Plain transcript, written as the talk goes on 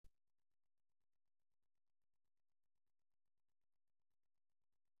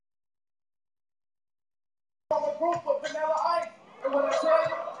roof of Vanilla Ice. And when I tell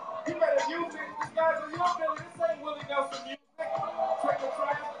you, you better use it. This guy's a young Billy. This ain't Willie Nelson music. Check the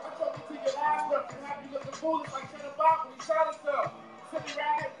trash. I took you to your last rep and have you looking foolish like Cheddar Bob when he shot himself. Silly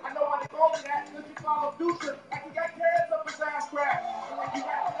rabbit, I know why they call me that. Because you follow Future like he got carrots up his ass crack. And when you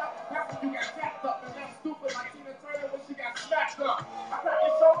wrap it up, that's when you got jacked up. And that's stupid like Tina Turner when she got smacked up. I crack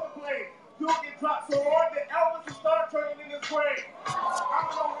your shoulder blade. You'll get dropped so hard that Elvis will start turning in his grave. I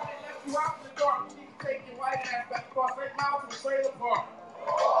don't know why they left you out in the dark. You need to take your white ass back across 8 miles to the trailer park.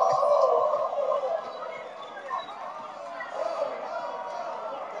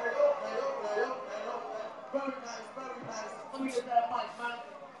 Very nice. Let me get that mic, man.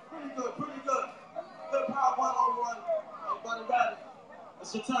 Pretty good. Good power one-on-one. Hey, Buddy Rabbit,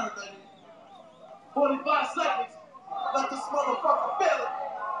 it's your turn, baby. 45 seconds. Let this motherfucker feel it.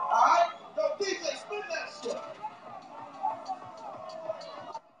 Alright? Yo, DJ, spin that shit.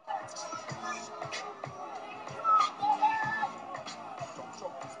 Don't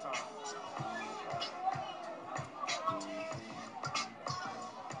choke this time.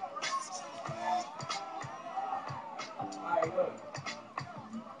 Alright, look.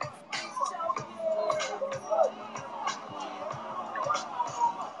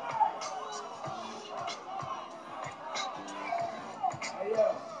 Hey, yo.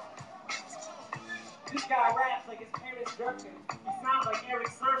 This guy raps like his parents jerked him. He sounds like Eric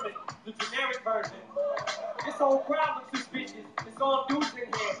Sermon, the generic version. This whole crowd looks suspicious. It's all dudes in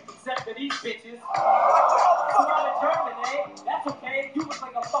here, except for these bitches. So you're a German, eh? That's okay. You look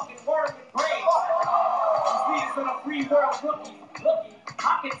like a fucking worm with brains. These niggas are the free world rookies. Looky,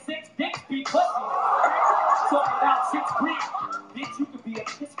 how can 6 dicks be pussy? Talking about 6 creep. Bitch, you could be a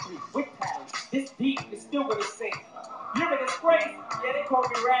piss creep with paddles. This deep is still gonna sink. You're in disgrace. Yeah, they call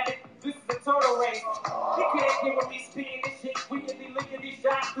me Rabbit. This is a turtle race. You can't get with me spitting this shit. Wickedly licking these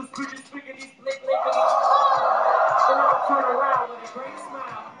shots. Cause bitches flicking these lickety. Then I'll turn around with a great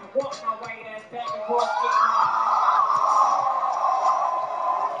smile and walk my white ass back and forth 8 miles.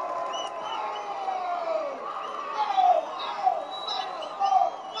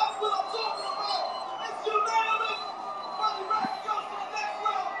 That's what I'm talking about. It's unanimous. Buddy Rabbit goes to the next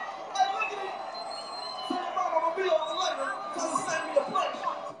round. Hey, look at it. Tell your mama will be on the later. Tell her to send me a plate.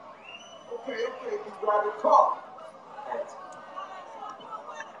 Okay, Big Rabbit, call. Heads.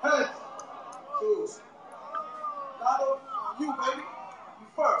 Choose. Lotto, you, baby. You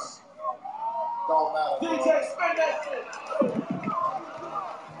first. Don't matter. DJ, spin that shit.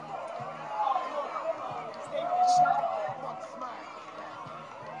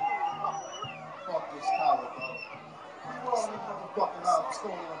 Fuck this coward, bro. You all in the motherfucking house. What's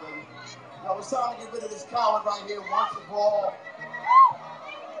going on, baby? Now it's time to get rid of this coward right here once and for all.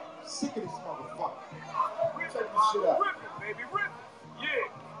 Sick of this motherfucker. Check this shit out. Rip it, baby, rip it. Yeah.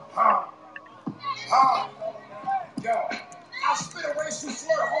 Yo. I spit a racial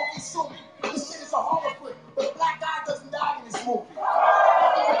slur, homie, sue me. This shit is a horror flick, but a black guy doesn't die in this movie. Even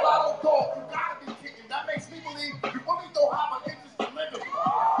if I don't talk, you gotta be kicking. That makes me believe you really don't have an interest in living.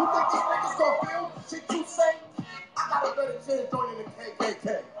 You think these niggas gonna feel shit you say? I got a better chance joining the KKK.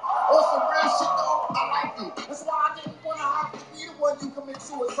 On some real shit though, I like you. That's why I didn't want to have to be the one you commit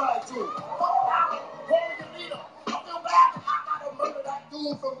suicide to. Fuck that, call me your leader. I feel bad that I gotta murder that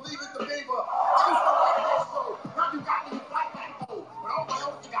dude from Leaving the Beaver. I used to like that show. Now you got me like that though. But all my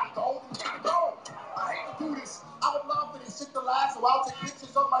own, you gotta go, you gotta go. I hate to do this. I would love for this shit to last, so I'll take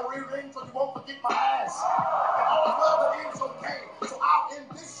pictures of my rear end so you won't forget my ass. And all is well that ends okay. So I'll end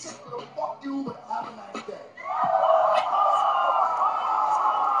this shit with a fuck you, but have a nice day.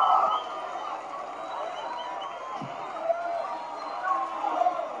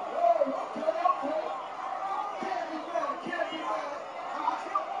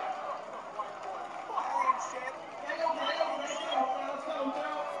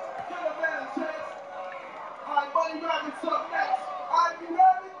 Buddy Rabbit's up next. Alright, you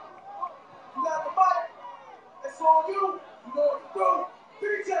ready? You got the mic? It's on you. You know what to do.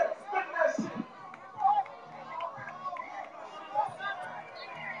 DJ, spin that shit.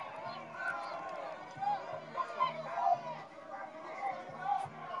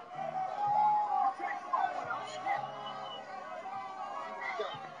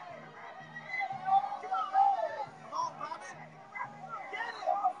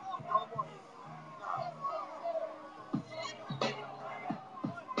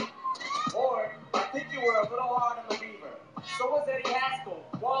 Or, I think you were a little hard on the beaver. So was Eddie Haskell,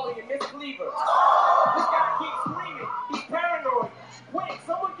 Wally, and Miss Cleaver. This guy keeps screaming. He's paranoid. Quick,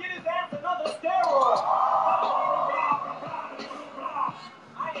 someone get his ass another steroid.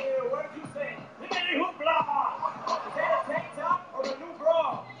 I hear a word you say. Lippity hoopla. Is that a tank top or a new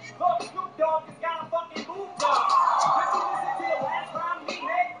bra? Look, Snoop Dogg has got a fucking boob job.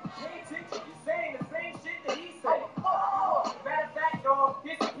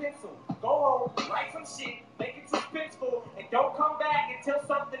 here's a pencil. Go home, write some shit, make it suspenseful, and don't come back until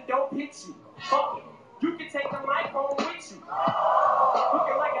something don't hit you. Fuck it. You can take the mic home with you.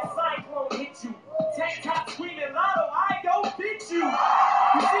 Looking like a cyclone hit you. Tank top screaming lotto, I don't fit you.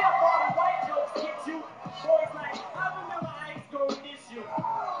 You see how far the white jokes get you? Boys like, I remember I ain't gonna miss you.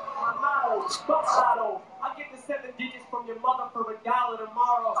 My motto, fuck lotto. I'll get the 7 digits from your mother for $1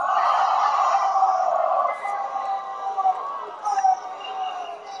 tomorrow.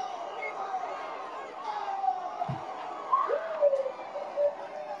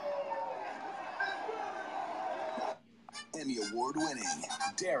 Emmy Award-winning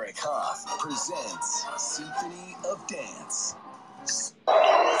Derek Hoff presents Symphony of Dance.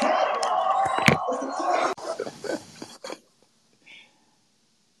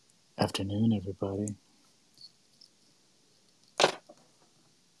 Afternoon, everybody.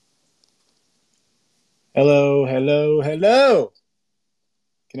 Hello, hello, hello.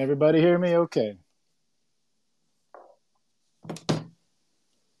 Can everybody hear me okay?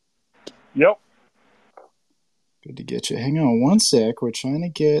 Yep. Good to get you. Hang on one sec. We're trying to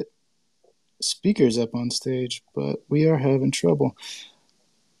get speakers up on stage, but we are having trouble.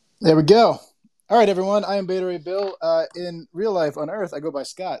 There we go. All right, everyone. I am Beta Ray Bill. In real life on Earth, I go by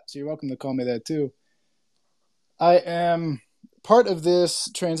Scott, so you're welcome to call me that too. I am part of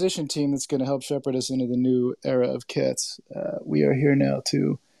this transition team that's going to help shepherd us into the new era of Cets. We are here now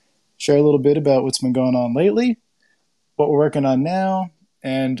to share a little bit about what's been going on lately, what we're working on now,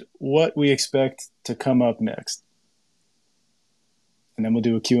 and what we expect to come up next. And then we'll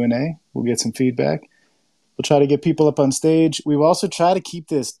do a Q&A. We'll get some feedback. We'll try to get people up on stage. We will also try to keep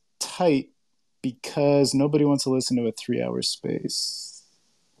this tight because nobody wants to listen to a 3-hour space.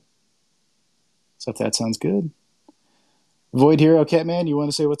 So if that sounds good. Void Hero Catman, you want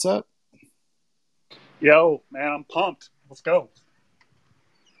to say what's up? Yo, man, I'm pumped. Let's go.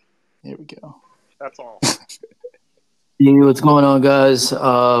 Here we go. That's all. Hey, what's going on, guys?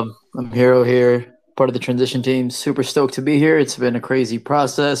 I'm Hero here, part of the transition team. Super stoked to be here. It's been a crazy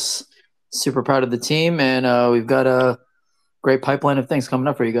process. Super proud of the team, and we've got a great pipeline of things coming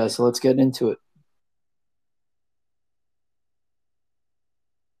up for you guys. So let's get into it.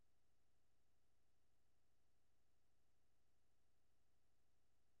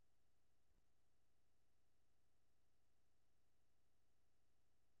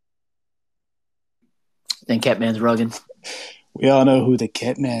 Then Catman's rugging. We all know who the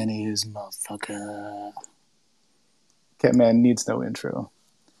Catman is, motherfucker. Catman needs no intro.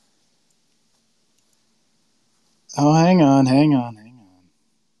 Oh, hang on.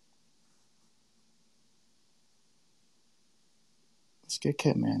 Let's get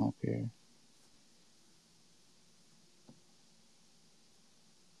Catman up here.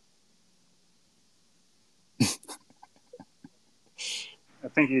 I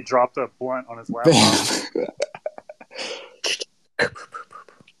think he dropped a blunt on his laptop.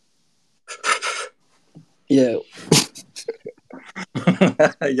 Yeah.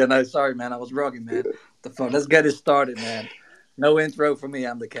 Sorry, man. I was rugging, man. The fuck? Let's get it started, man. No intro for me.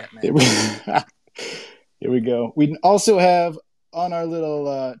 I'm the cat man. Here we go. We also have on our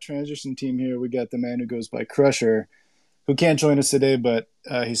little transition team here, we got the man who goes by Crusher, who can't join us today, but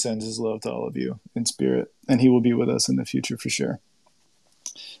he sends his love to all of you in spirit, and he will be with us in the future for sure.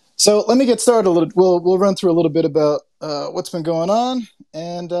 So let me get started a little. We'll run through a little bit about what's been going on,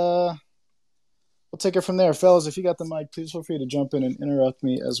 and we'll take it from there. Fellas, if you got the mic, please feel free to jump in and interrupt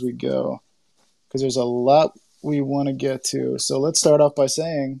me as we go, because there's a lot we want to get to. So let's start off by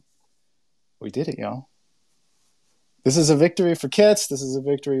saying we did it, y'all. This is a victory for Cets. This is a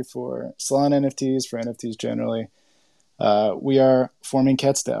victory for Salon NFTs, for NFTs generally. We are forming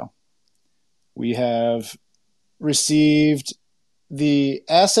CetsDAO. We have received the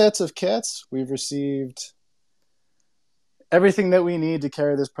assets of Cets. We've received everything that we need to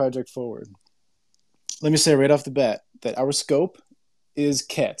carry this project forward. Let me say right off the bat that our scope is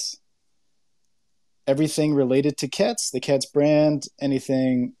Cets. Everything related to Cets, the Cets brand,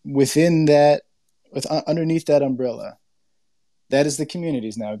 anything within that, underneath that umbrella, that is the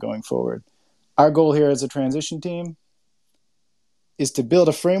communities now going forward. Our goal here as a transition team is to build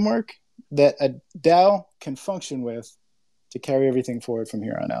a framework that a DAO can function with to carry everything forward from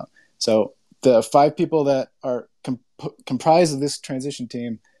here on out. So the 5 people that are comprised of this transition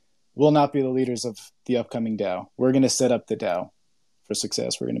team will not be the leaders of the upcoming DAO. We're going to set up the DAO for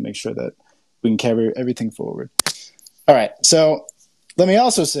success. We're going to make sure that we can carry everything forward. All right. So let me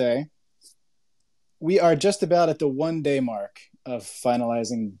also say we are just about at the 1-day mark of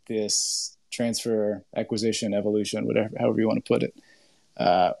finalizing this transfer, acquisition, evolution, whatever, however you want to put it.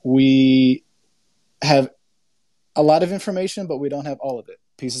 We have a lot of information, but we don't have all of it.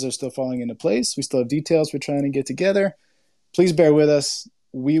 Pieces are still falling into place. We still have details we're trying to get together. Please bear with us.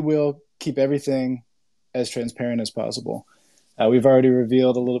 We will keep everything as transparent as possible. We've already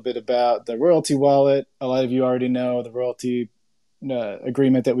revealed a little bit about the royalty wallet. A lot of you already know the royalty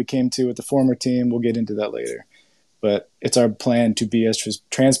agreement that we came to with the former team. We'll get into that later. But it's our plan to be as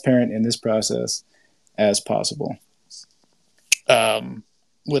transparent in this process as possible.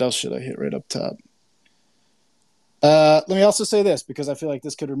 What else should I hit right up top? Let me also say this, because I feel like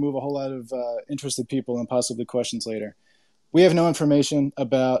this could remove a whole lot of interested people and possibly questions later. We have no information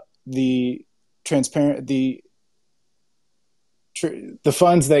about the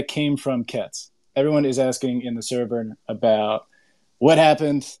funds that came from Cets. Everyone is asking in the server about what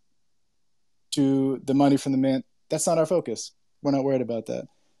happened to the money from the mint. That's not our focus. We're not worried about that.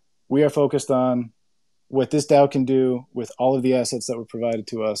 We are focused on what this DAO can do with all of the assets that were provided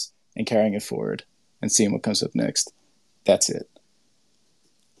to us and carrying it forward and seeing what comes up next. That's it.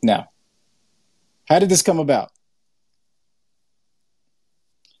 Now, how did this come about?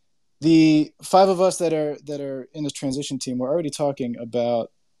 The 5 of us that are in this transition team, we're already talking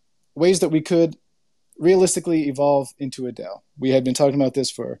about ways that we could realistically evolve into a DAO. We had been talking about this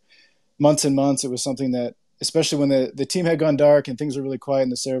for months and months. It was something that, especially when the team had gone dark and things were really quiet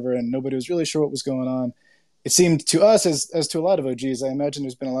in the server and nobody was really sure what was going on, it seemed to us, as to a lot of OGs, I imagine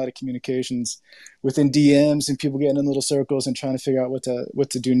there's been a lot of communications within DMs and people getting in little circles and trying to figure out what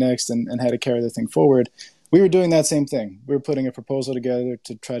to do next and how to carry the thing forward. We were doing that same thing. We were putting a proposal together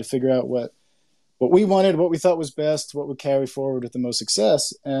to try to figure out what we wanted, what we thought was best, what would carry forward with the most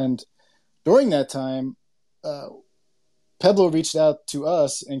success. And during that time, Pebble reached out to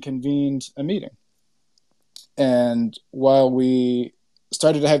us and convened a meeting. And while we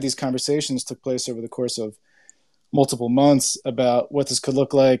started to have these conversations, took place over the course of multiple months about what this could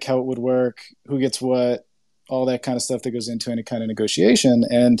look like, how it would work, who gets what, all that kind of stuff that goes into any kind of negotiation.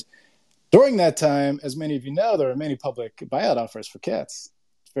 And during that time, as many of you know, there were many public buyout offers for Cats.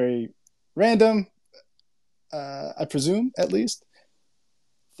 It's very random, I presume, at least.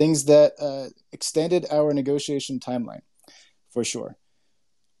 Things that extended our negotiation timeline, for sure.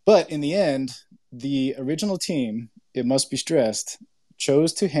 But in the end, the original team, it must be stressed,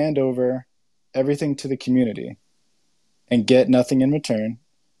 chose to hand over everything to the community and get nothing in return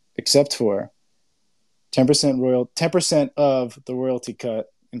except for 10% of the royalty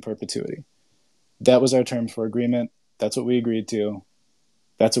cut in perpetuity. That was our terms for agreement. That's what we agreed to.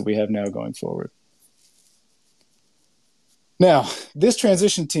 That's what we have now going forward. Now, this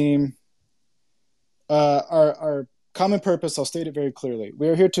transition team, our common purpose, I'll state it very clearly. We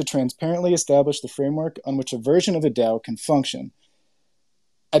are here to transparently establish the framework on which a version of a DAO can function.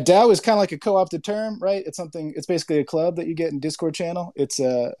 A DAO is kind of like a co-opted term, right? It's basically a club that you get in Discord channel. It's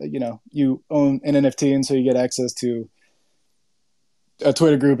you own an NFT, and so you get access to a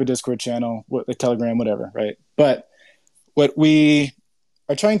Twitter group, a Discord channel, a Telegram, whatever, right? But what we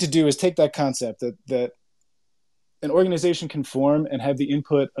are trying to do is take that concept that an organization can form and have the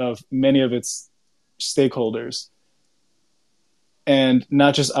input of many of its stakeholders and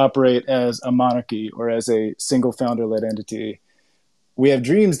not just operate as a monarchy or as a single founder-led entity. We have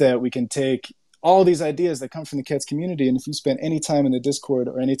dreams that we can take all these ideas that come from the Cats community, and if you spend any time in the Discord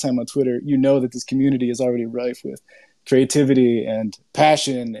or any time on Twitter, you know that this community is already rife with creativity and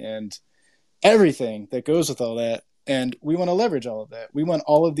passion and everything that goes with all that. And we want to leverage all of that. We want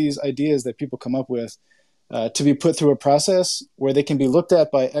all of these ideas that people come up with to be put through a process where they can be looked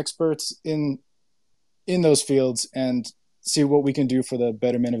at by experts in those fields and see what we can do for the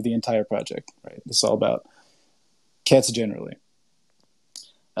betterment of the entire project. Right? It's all about Cats generally.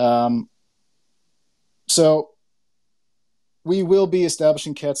 So we will be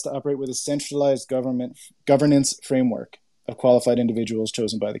establishing Cats to operate with a centralized governance framework of qualified individuals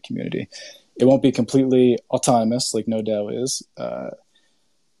chosen by the community. It won't be completely autonomous like no DAO is,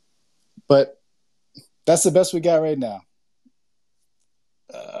 but that's the best we got right now.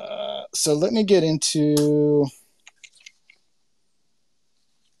 So let me get into,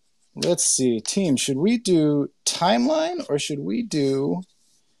 let's see, team, should we do timeline or should we do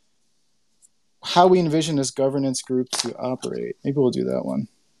how we envision this governance group to operate? Maybe we'll do that one.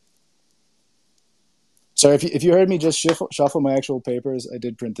 So if you heard me just shuffle my actual papers, I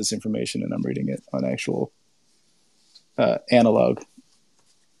did print this information and I'm reading it on actual analog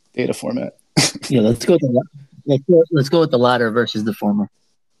data format. Yeah, let's go with the latter versus the former.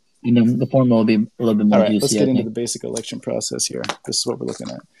 And then the former will be a little bit more All right, juicy. let's get into the basic election process here. This is what we're looking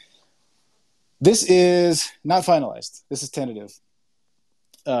at. This is not finalized. This is tentative.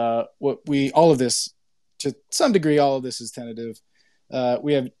 All of this, to some degree, all of this is tentative.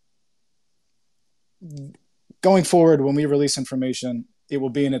 We have going forward, when we release information, it will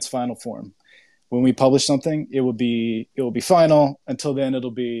be in its final form. When we publish something, it will be final. Until then,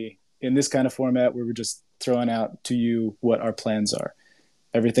 it'll be in this kind of format where we're just throwing out to you what our plans are.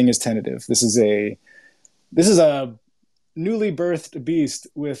 Everything is tentative. This is a newly birthed beast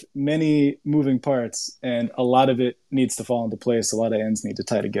with many moving parts, and a lot of it needs to fall into place. A lot of ends need to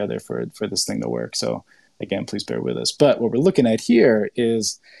tie together for this thing to work. So again, please bear with us. But what we're looking at here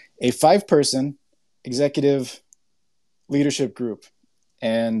is a 5-person executive leadership group.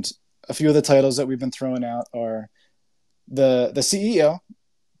 And a few of the titles that we've been throwing out are the CEO.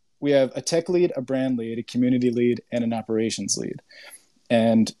 We have a tech lead, a brand lead, a community lead, and an operations lead.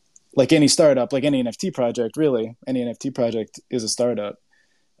 And like any startup, like any NFT project, really, any NFT project is a startup.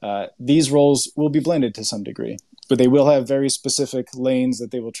 These roles will be blended to some degree, but they will have very specific lanes that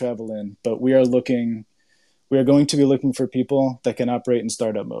they will travel in. But we are going to be looking for people that can operate in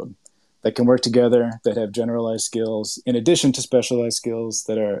startup mode, that can work together, that have generalized skills, in addition to specialized skills,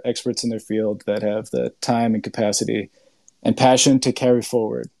 that are experts in their field, that have the time and capacity and passion to carry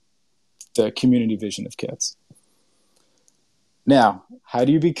forward the community vision of Cets. Now, how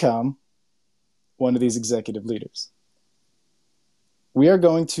do you become one of these executive leaders? We are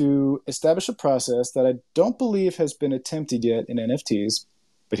going to establish a process that I don't believe has been attempted yet in NFTs,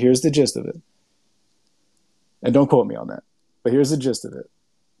 but here's the gist of it. And don't quote me on that, but here's the gist of it.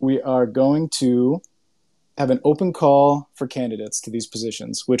 We are going to have an open call for candidates to these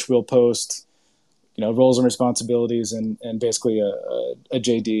positions, which we'll post, roles and responsibilities and basically a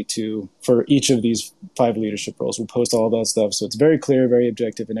JD for each of these 5 leadership roles. We'll post all that stuff. So it's very clear, very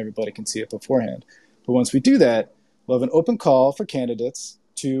objective, and everybody can see it beforehand. But once we do that, we'll have an open call for candidates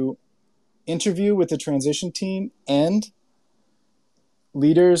to interview with the transition team and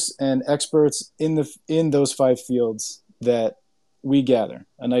leaders and experts in those 5 fields that we gather.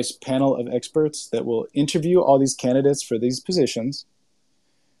 A nice panel of experts that will interview all these candidates for these positions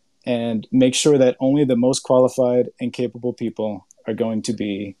and make sure that only the most qualified and capable people are going to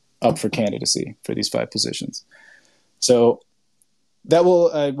be up for candidacy for these 5 positions. So that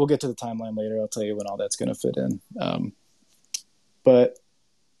we'll get to the timeline later. I'll tell you when all that's going to fit in. But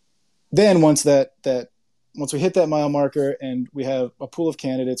then once we hit that mile marker and we have a pool of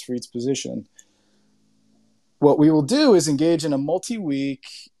candidates for each position, what we will do is engage in a multi-week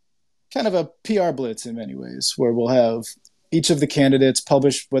kind of a PR blitz in many ways, where we'll have each of the candidates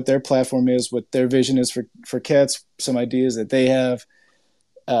publish what their platform is, what their vision is for Cets, some ideas that they have,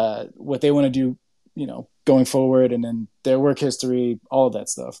 what they want to do, going forward, and then their work history, all of that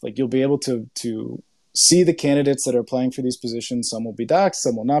stuff. Like, you'll be able to see the candidates that are applying for these positions. Some will be doxxed,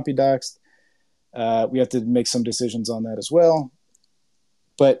 some will not be doxxed. We have to make some decisions on that as well.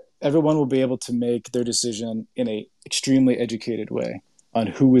 But everyone will be able to make their decision in a extremely educated way on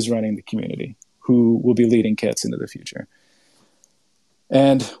who is running the community, who will be leading Cets into the future.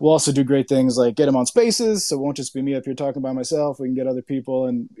 And we'll also do great things like get them on spaces, so it won't just be me up here talking by myself. We can get other people,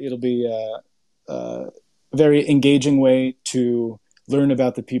 and it'll be a very engaging way to learn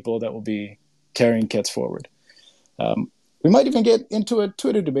about the people that will be carrying Cets forward. We might even get into a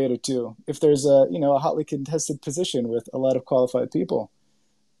Twitter debate or two. If there's a hotly contested position with a lot of qualified people,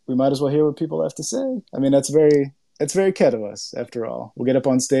 we might as well hear what people have to say. I mean, that's very Ket of us, after all. We'll get up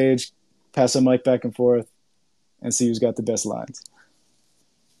on stage, pass a mic back and forth, and see who's got the best lines.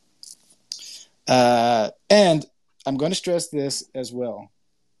 And I'm going to stress this as well.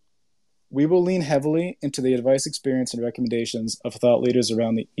 We will lean heavily into the advice, experience, and recommendations of thought leaders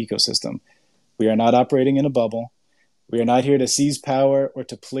around the ecosystem. We are not operating in a bubble. We are not here to seize power or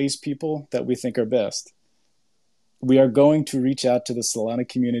to place people that we think are best. We are going to reach out to the Solana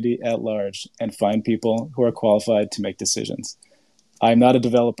community at large and find people who are qualified to make decisions. I'm not a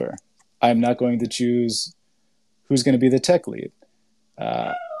developer. I'm not going to choose who's going to be the tech lead.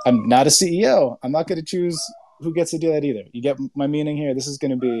 I'm not a CEO. I'm not going to choose who gets to do that either. You get my meaning here?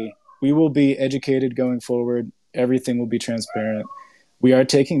 We will be educated going forward. Everything will be transparent. We are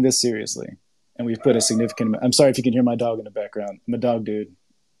taking this seriously, and we've put a significant I'm sorry if you can hear my dog in the background. I'm a dog dude.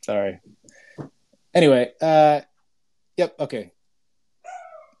 Sorry. Anyway, yep, okay.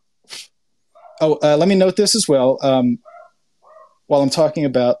 Oh, let me note this as well. While I'm talking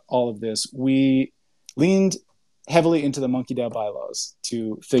about all of this, we leaned heavily into the Monkey DAO bylaws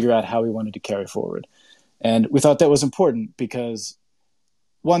to figure out how we wanted to carry forward. And we thought that was important because,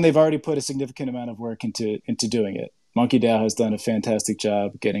 one, they've already put a significant amount of work into doing it. Monkey DAO has done a fantastic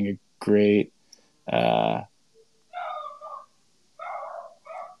job getting a great...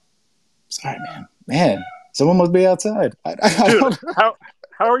 Sorry, man. Someone must be outside. Dude, how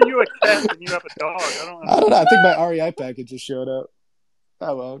are you a cat and you have a dog? I don't know. I think my REI package just showed up.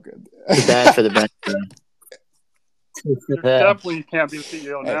 Oh, well, good. Too bad for the best. Definitely can't be the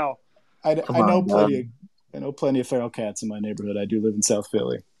CEO Hey, now. I know plenty of feral cats in my neighborhood. I do live in South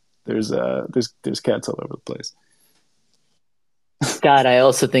Philly. There's cats all over the place. Scott, I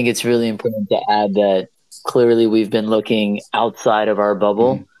also think it's really important to add that clearly we've been looking outside of our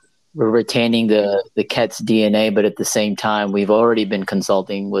bubble. Mhm. We're retaining the Ket's DNA, but at the same time, we've already been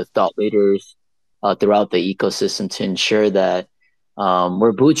consulting with thought leaders throughout the ecosystem to ensure that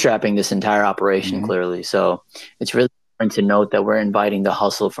we're bootstrapping this entire operation Mhm. clearly. So it's really important to note that we're inviting the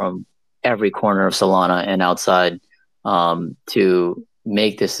hustle from every corner of Solana and outside to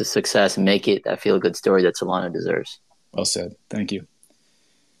make this a success and make it that feel good story that Solana deserves. Well said. Thank you.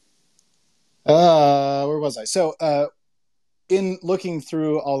 Where was I? So, in looking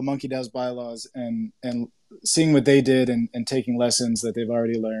through all the Monkey DAO's bylaws and seeing what they did and taking lessons that they've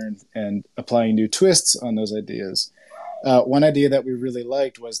already learned and applying new twists on those ideas, one idea that we really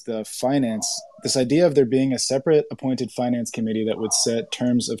liked was this idea of there being a separate appointed finance committee that would set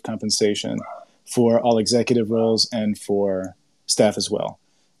terms of compensation for all executive roles and for staff as well.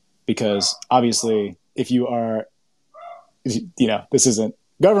 Because obviously, if you are, this isn't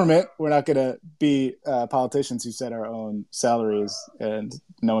government. We're not going to be politicians who set our own salaries and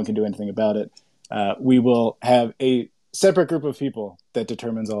no one can do anything about it. We will have a separate group of people that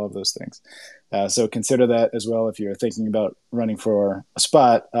determines all of those things. So consider that as well if you're thinking about running for a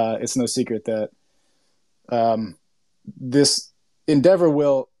spot. It's no secret that this endeavor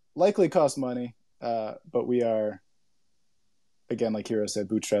will likely cost money, but we are, again, like Hiro said,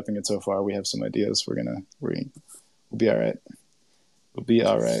 bootstrapping it so far. We have some ideas. We'll be all right. We'll be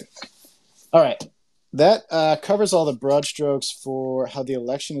all right. All right. That covers all the broad strokes for how the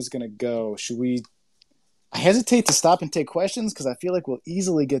election is going to go. I hesitate to stop and take questions because I feel like we'll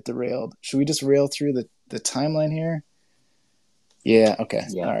easily get derailed. Should we just rail through the timeline here? Yeah. Okay.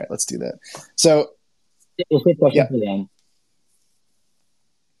 Yeah. All right. Let's do that. So, we'll take questions for the end.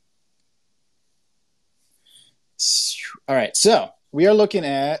 All right. So we are looking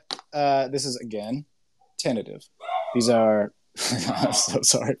at, this is again, tentative. These are, I'm so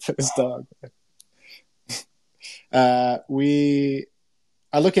sorry for this dog. We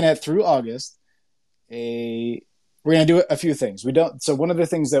are looking at through August. We're going to do a few things. So one of the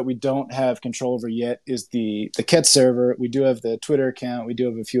things that we don't have control over yet is the Ket server. We do have the Twitter account. We do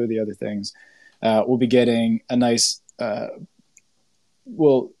have a few of the other things. We'll be getting a nice, the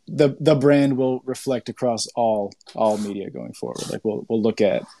brand will reflect across all media going forward. Like we'll look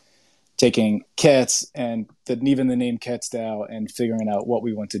at taking Kets and even the name CetsDAO and figuring out what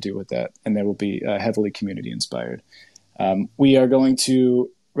we want to do with that. And they will be heavily community inspired. We are going to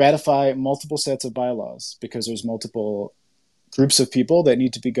ratify multiple sets of bylaws because there's multiple groups of people that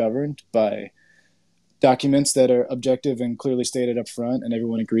need to be governed by documents that are objective and clearly stated up front and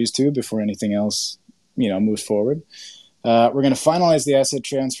everyone agrees to before anything else, moves forward. We're going to finalize the asset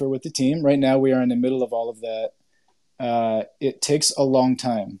transfer with the team. Right now, we are in the middle of all of that. It takes a long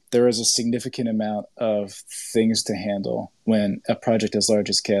time. There is a significant amount of things to handle when a project as large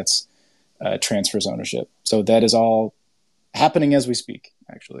as Kets transfers ownership. So that is all happening as we speak,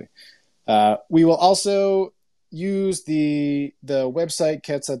 actually. We will also use the website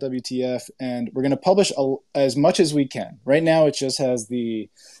Kets.wtf, and we're going to publish as much as we can. Right now, it just has the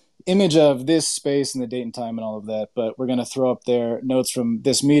image of this space and the date and time and all of that, but we're going to throw up there notes from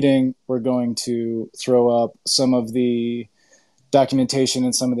this meeting. We're going to throw up some of the documentation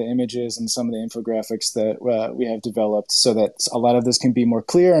and some of the images and some of the infographics that we have developed so that a lot of this can be more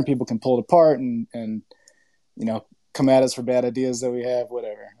clear and people can pull it apart and come at us for bad ideas that we have,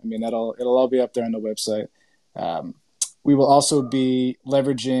 whatever. I mean, it'll all be up there on the website. We will also be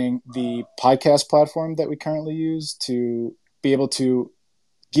leveraging the podcast platform that we currently use to be able to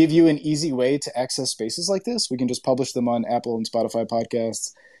give you an easy way to access spaces like this. We can just publish them on Apple and Spotify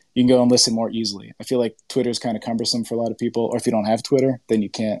podcasts. You can go and listen more easily. I feel like Twitter is kind of cumbersome for a lot of people, or if you don't have Twitter, then you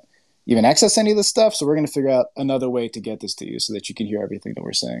can't even access any of this stuff. So we're going to figure out another way to get this to you so that you can hear everything that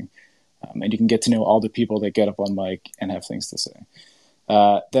we're saying. And you can get to know all the people that get up on mic and have things to say.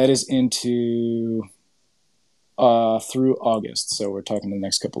 That is into through August. So we're talking the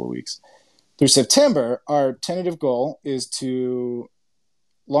next couple of weeks. Through September, our tentative goal is to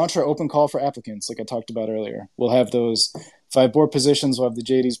launch our open call for applicants, like I talked about earlier. We'll have those 5 board positions. We'll have the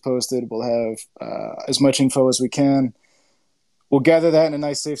JDs posted. We'll have as much info as we can. We'll gather that in a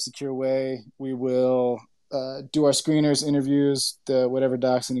nice, safe, secure way. We will do our screeners, interviews, whatever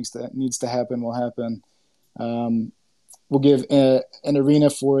docs needs to happen will happen. We'll give an arena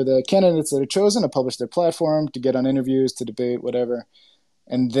for the candidates that are chosen to publish their platform, to get on interviews, to debate, whatever.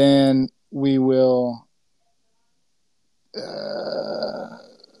 And then we will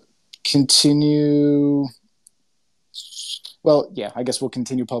continue Well, yeah, I guess we'll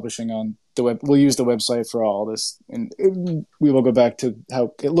continue publishing on the web. We'll use the website for all this, and we will go back to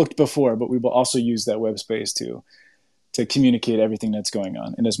how it looked before, but we will also use that web space to communicate everything that's going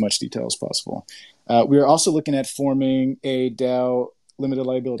on in as much detail as possible. We are also looking at forming a DAO limited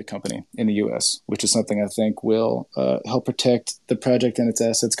liability company in the U.S., which is something I think will help protect the project and its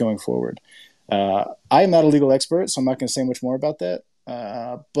assets going forward. I am not a legal expert, so I'm not going to say much more about that.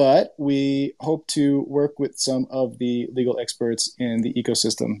 But we hope to work with some of the legal experts in the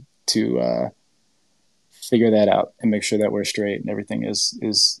ecosystem to figure that out and make sure that we're straight and everything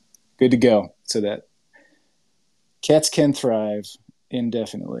is good to go so that cats can thrive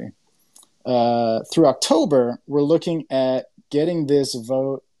indefinitely. Through October, we're looking at getting this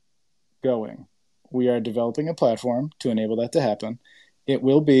vote going. We are developing a platform to enable that to happen. It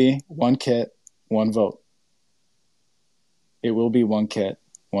will be one cat, one vote. It will be one cat,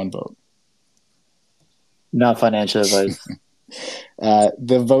 one vote. Not financial advice.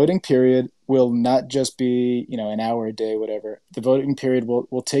 The voting period will not just be, an hour a day, whatever. The voting period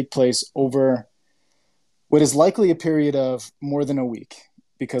will take place over what is likely a period of more than a week,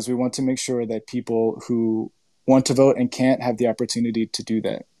 because we want to make sure that people who want to vote and can't have the opportunity to do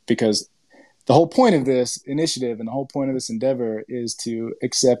that. Because the whole point of this initiative and the whole point of this endeavor is to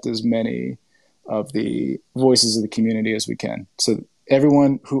accept as many of the voices of the community as we can. So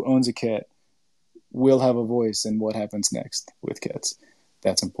everyone who owns a cat will have a voice in what happens next with cats.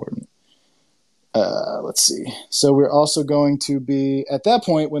 That's important. Let's see. So we're also going to be, at that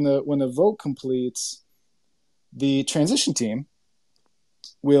point, when the vote completes, the transition team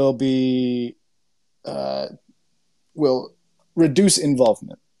will reduce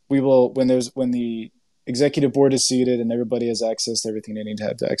involvement. We will, when the executive board is seated and everybody has access to everything they need to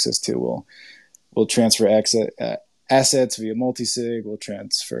have access to, we'll transfer assets via multisig. We'll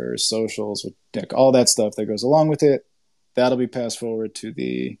transfer socials, all that stuff that goes along with it. That'll be passed forward to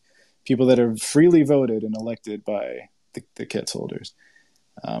the people that are freely voted and elected by the kits holders.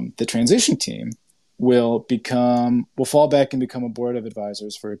 The transition team will fall back and become a board of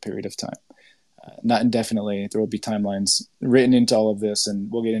advisors for a period of time. Not indefinitely. There will be timelines written into all of this,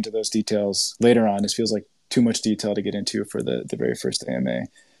 and we'll get into those details later on. This feels like too much detail to get into for the very first AMA.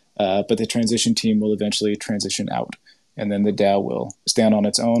 But the transition team will eventually transition out, and then the DAO will stand on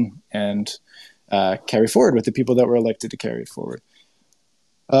its own and carry forward with the people that were elected to carry it forward.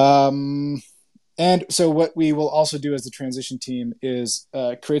 And so what we will also do as the transition team is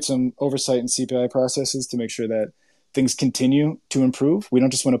create some oversight and CPI processes to make sure that things continue to improve. We don't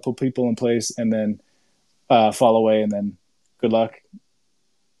just want to put people in place and then fall away and then good luck.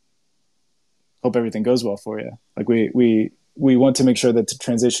 Hope everything goes well for you. Like we want to make sure that the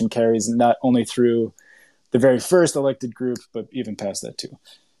transition carries not only through the very first elected group, but even past that too.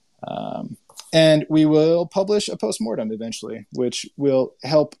 And we will publish a postmortem eventually, which will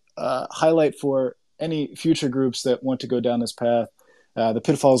help highlight for any future groups that want to go down this path, the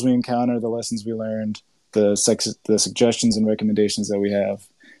pitfalls we encounter, the lessons we learned, the suggestions and recommendations that we have.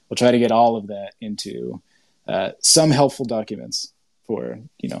 We'll try to get all of that into some helpful documents for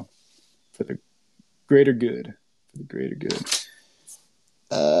the greater good. For the greater good.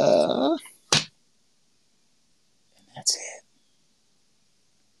 And that's it.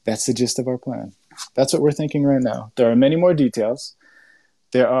 That's the gist of our plan. That's what we're thinking right now. There are many more details.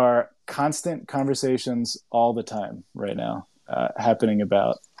 There are constant conversations all the time right now happening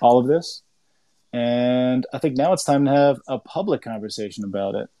about all of this. And I think now it's time to have a public conversation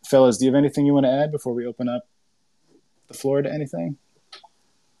about it. Fellas, do you have anything you want to add before we open up the floor to anything?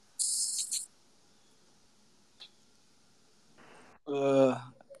 Great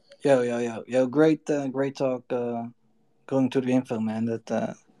talk. Going to the info, man. That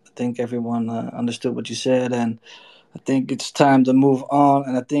I think everyone understood what you said, and I think it's time to move on.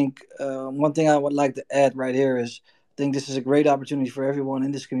 And I think one thing I would like to add right here is I think this is a great opportunity for everyone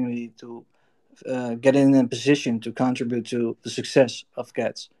in this community to get in a position to contribute to the success of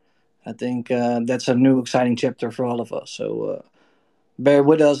cats. I think that's a new exciting chapter for all of us. So bear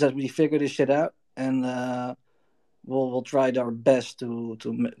with us as we figure this shit out, and we'll try our best to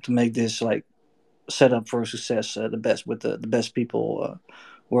make this like set up for success the best with the best people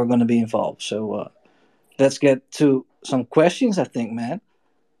who are going to be involved. So let's get to some questions, I think, man.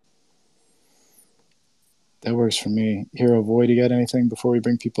 That works for me. Hero Void, you got anything before we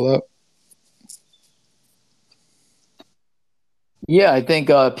bring people up? Yeah, I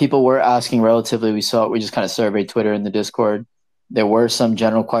think people were asking relatively. We just kind of surveyed Twitter and the Discord. There were some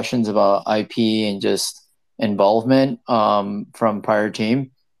general questions about IP and just involvement from prior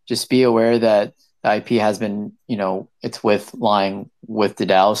team. Just be aware that the IP has been, it's lying with the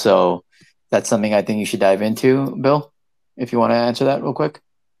DAO. So that's something I think you should dive into, Bill. if you want to answer that real quick,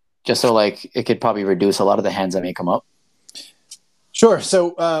 just so like it could probably reduce a lot of the hands that may come up. Sure.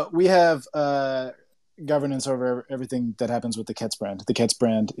 So we have governance over everything that happens with the Kets brand. The Kets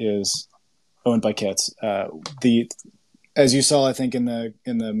brand is owned by Kets. As you saw, I think in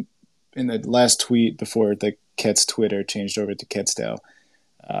the last tweet before the Kets Twitter changed over to CetsDAO,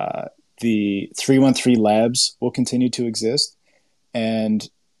 the 313 Labs will continue to exist, and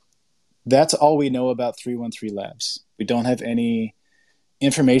that's all we know about 313 Labs. We don't have any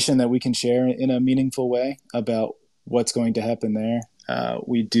information that we can share in a meaningful way about what's going to happen there.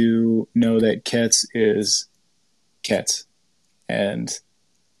 We do know that Kets is Kets, and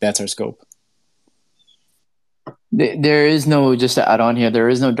that's our scope. There is no, just to add on here, there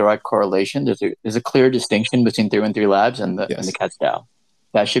is no direct correlation. There's a clear distinction between 313 Labs and the CetsDAO.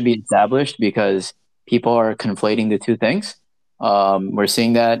 That should be established because people are conflating the two things. We're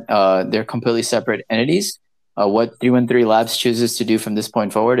seeing that they're completely separate entities. What 313 Labs chooses to do from this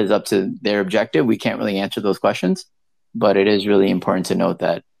point forward is up to their objective. We can't really answer those questions, but it is really important to note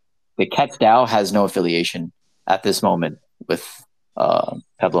that the CetsDAO has no affiliation at this moment with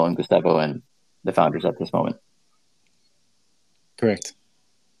Pablo and Gustavo and the founders at this moment. Correct.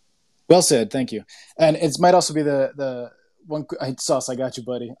 Well said. Thank you. And it might also be the one. Sauce, I got you,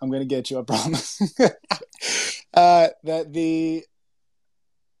 buddy. I'm going to get you. I promise. That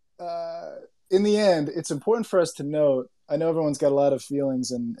in the end, it's important for us to note. I know everyone's got a lot of feelings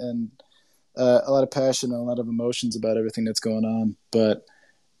and a lot of passion and a lot of emotions about everything that's going on. But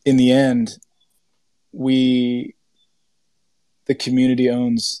in the end, the community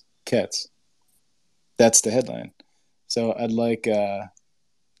owns Kets. That's the headline. So I'd like,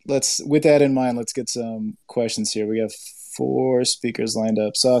 with that in mind, let's get some questions here. We have 4 speakers lined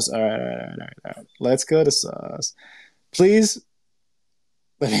up. Sauce, all right. Let's go to Sauce. Please,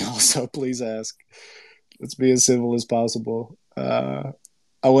 let me also please ask. Let's be as civil as possible. I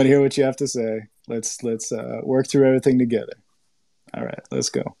want to hear what you have to say. Let's work through everything together. All right, let's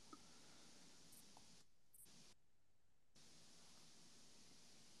go.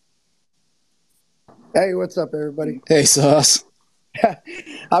 Hey, what's up, everybody? Hey, Sauce.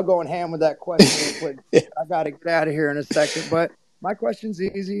 I'm going ham with that question real quick. I got to get out of here in a second, but my question's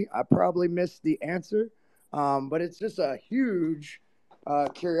easy. I probably missed the answer, but it's just a huge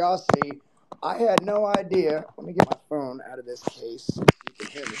curiosity. I had no idea. Let me get my phone out of this case. You can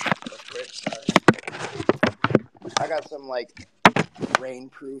hear me real quick. Sorry. I got some like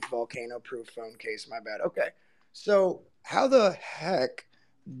rain-proof, volcano-proof phone case. My bad. Okay. So how the heck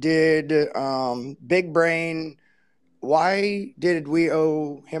did Big Brain... Why did we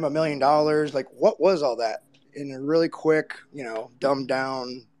owe him $1 million? Like, what was all that? In a really quick, dumbed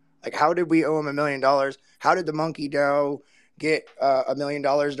down, like, how did we owe him $1 million? How did the Monkey DAO get $1 million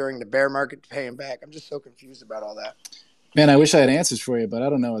during the bear market to pay him back? I'm just so confused about all that. Man, I wish I had answers for you, but I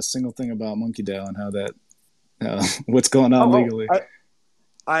don't know a single thing about Monkey DAO and how that, what's going on legally.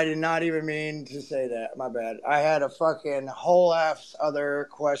 I did not even mean to say that. My bad. I had a fucking whole ass other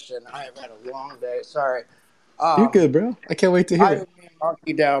question. I have had a long day. Sorry. You're good, bro. I can't wait to hear it.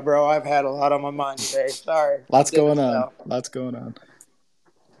 Monkey DAO, bro. I've had a lot on my mind today. Sorry. Lots going on.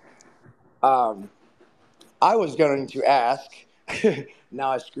 I was going to ask.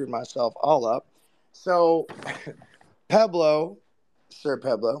 Now I screwed myself all up. So, Sir Pablo,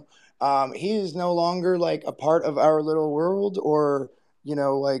 he is no longer like a part of our little world, or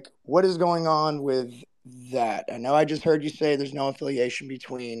like what is going on with that? I know I just heard you say there's no affiliation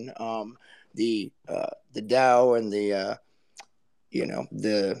between the DAO and the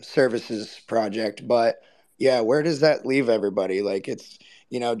the services project, but yeah, where does that leave everybody? Like, it's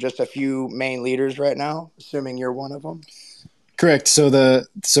just a few main leaders right now, assuming you're one of them. Correct.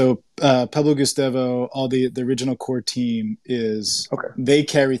 So Pablo Gustavo, all the original core team is They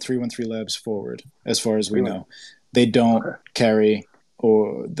carry 313 Labs forward, as far as we know. They don't carry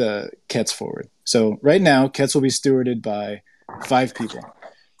or the Kets forward. So right now, Kets will be stewarded by 5 people.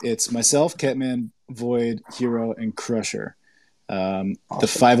 It's myself, Catman, Void, Hero, and Crusher. The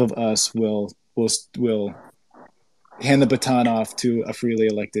 5 of us will hand the baton off to a freely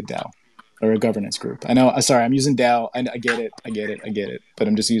elected DAO or a governance group. I know. Sorry, I'm using DAO. I get it. But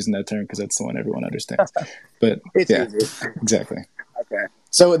I'm just using that term because that's the one everyone understands. But it's easy. Exactly. Okay.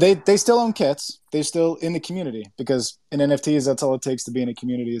 So they still own Kets. They're still in the community because in NFTs, that's all it takes to be in a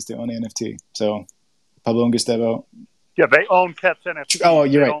community is to own an NFT. So Pablo and Gustavo. Yeah, they own Kets NFT. Oh,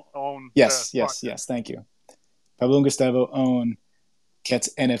 you're right. Don't own yes. Thank you. Pablo and Gustavo own Kets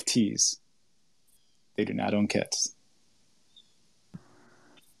NFTs. They do not own Kets.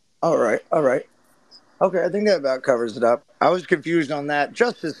 All right. Okay, I think that about covers it up. I was confused on that,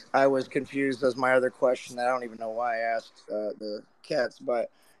 just as I was confused as my other question that I don't even know why I asked the cats.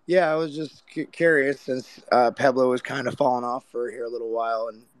 But yeah, I was just curious since Pablo was kind of falling off for here a little while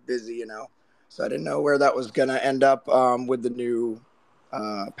and busy, So I didn't know where that was going to end up with the new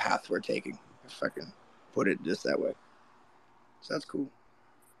path we're taking, if I can put it just that way. So that's cool.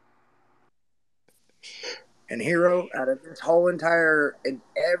 And Hero, out of this whole in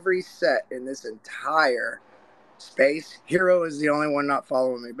every set in this entire space, Hero is the only one not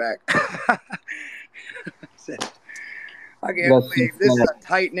following me back. I can't believe this is a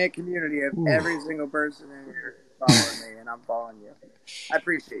tight-knit community of every single person in here following me, and I'm following you. I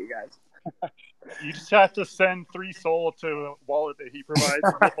appreciate you guys. You just have to send 3 soul to the wallet that he provides,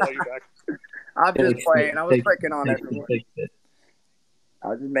 and he'll follow you back. I'm just playing. I was clicking on everyone. I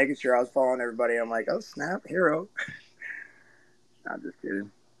was just making sure I was following everybody. I'm like, oh, snap, Hero. I'm just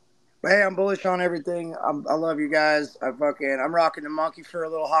kidding. But hey, I'm bullish on everything. I love you guys. I'm rocking the monkey for a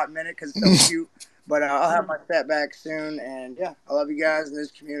little hot minute because it's so cute. But I'll have my set back soon. And yeah, I love you guys. And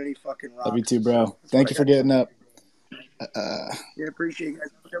this community fucking rocks. Love you too, bro. So thank you for getting up. Yeah, appreciate you guys.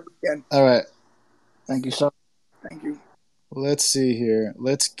 Have a good weekend. All right. Thank you, sir. Thank you. Let's see here.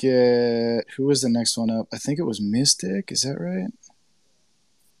 Let's get, who was the next one up? I think it was Mystic. Is that right?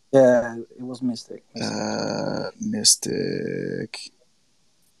 Yeah, it was Mystic. Mystic.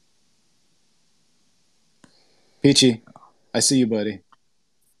 Peachy, I see you, buddy.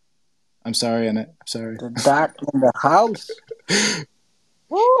 I'm sorry, Annette. I'm sorry. The doc in the house.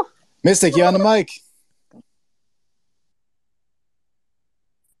 Woo! Mystic, you on the mic?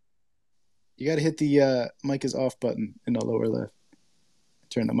 You got to hit the mic is off button in the lower left.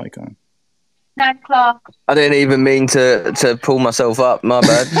 Turn the mic on. 9 o'clock. I didn't even mean to pull myself up. My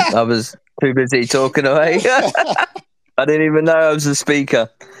bad. I was too busy talking away. I didn't even know I was a speaker.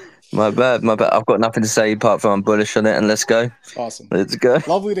 My bad. I've got nothing to say apart from I'm bullish on it, and let's go. Awesome. Let's go.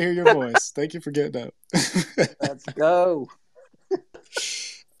 Lovely to hear your voice. Thank you for getting up. Let's go.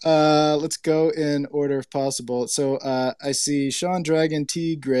 Let's go in order if possible. So I see Sean Dragon,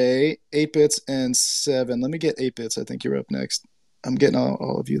 T Gray, 8 bits, and 7. Let me get 8 bits. I think you're up next. I'm getting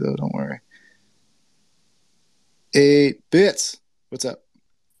all of you though. Don't worry. 8 bits. What's up?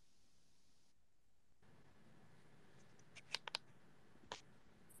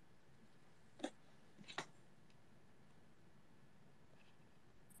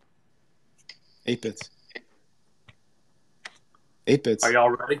 Eight bits. 8 bits. Are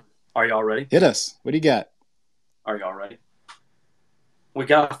y'all ready? Hit us. What do you got? Are y'all ready? We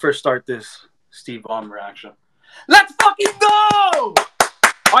gotta first start this Steve Ballmer reaction. Let's fucking go!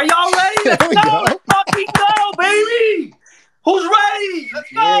 Are y'all ready? Let's go! Let's fucking go, baby! Who's ready?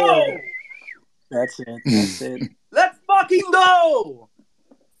 Let's go! Yeah. That's it. Let's fucking go!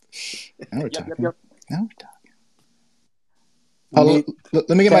 Now we're talking. Now we're talking. Let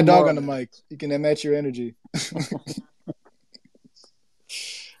me get my dog on the mic. You can match your energy.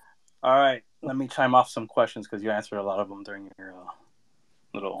 All right. Let me chime off some questions because you answered a lot of them during your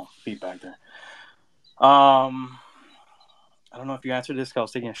little feedback there. I don't know if you answered this because I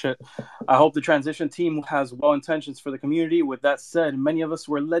was taking a shit. I hope the transition team has well intentions for the community. With that said, many of us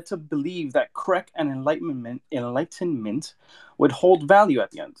were led to believe that Krek and enlightenment would hold value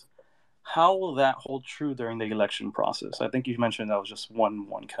at the end. How will that hold true during the election process? I think you mentioned that was just one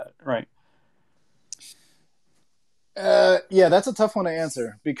cut, right? Yeah, that's a tough one to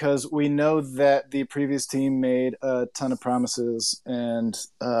answer because we know that the previous team made a ton of promises and,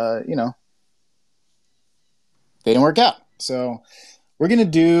 they didn't work out. So we're going to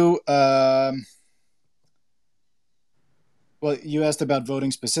do, well, you asked about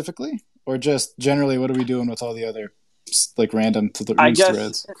voting specifically or just generally what are we doing with all the other like random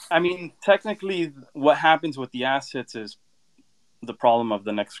threads? I mean, technically what happens with the assets is the problem of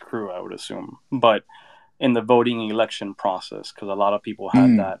the next crew, I would assume. But in the voting election process, because a lot of people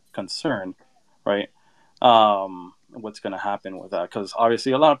had that concern, right? What's going to happen with that? Because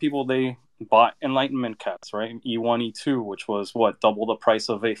obviously a lot of people, they bought Enlightenment cats, right? E1, E2, which was double the price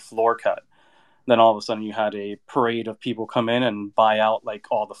of a floor cat. Then all of a sudden you had a parade of people come in and buy out like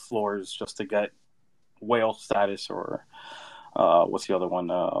all the floors just to get whale status or what's the other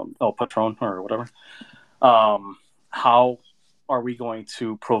one? El Patron or whatever. How are we going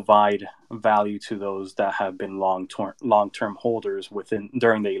to provide value to those that have been long-term holders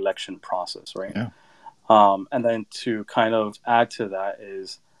during the election process, right? Yeah. And then to kind of add to that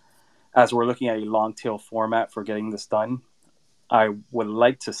is, as we're looking at a long tail format for getting this done, I would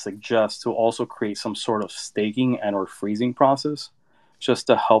like to suggest to also create some sort of staking and or freezing process just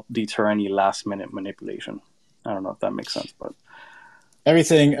to help deter any last minute manipulation. I don't know if that makes sense, but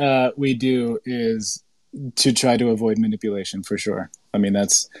everything we do is to try to avoid manipulation for sure. I mean,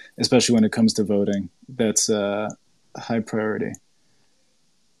 that's especially when it comes to voting. That's high priority.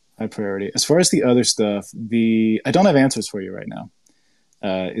 High priority. As far as the other stuff, I don't have answers for you right now.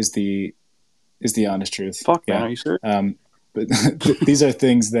 Is the honest truth? Fuck, man, are you sure? But these are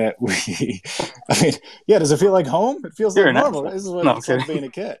things that I mean, yeah, does it feel like home? It feels You're like an normal. asshole. This is what No, it's like kidding. being a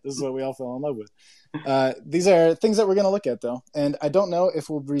kid. This is what we all fell in love with. These are things that we're going to look at, though. And I don't know if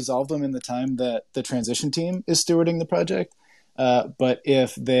we'll resolve them in the time that the transition team is stewarding the project. But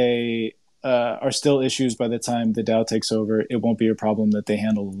if they are still issues by the time the DAO takes over, it won't be a problem that they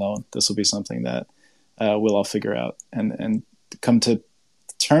handle alone. This will be something that we'll all figure out and come to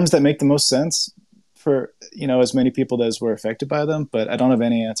terms that make the most sense for as many people as were affected by them, but I don't have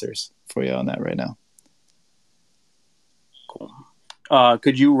any answers for you on that right now. Cool.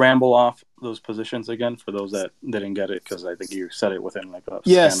 Could you ramble off those positions again for those that didn't get it? Because I think you said it within like a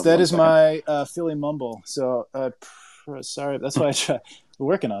Yes, span of that 1 is second. my Philly mumble. So sorry, that's why we're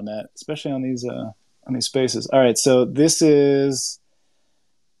working on that, especially on these spaces. All right, so this is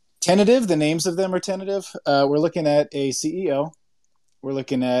tentative. The names of them are tentative. We're looking at a CEO. We're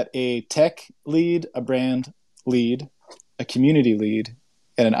looking at a tech lead, a brand lead, a community lead,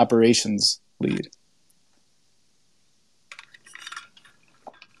 and an operations lead.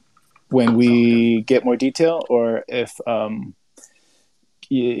 When we get more detail, or if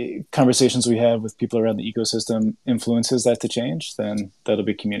conversations we have with people around the ecosystem influences that to change, then that'll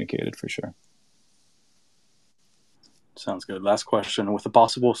be communicated for sure. Sounds good. Last question. With the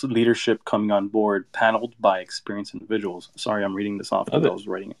possible leadership coming on board, paneled by experienced individuals. Sorry, I'm reading this off because I was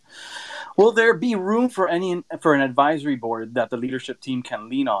writing it. Will there be room for an advisory board that the leadership team can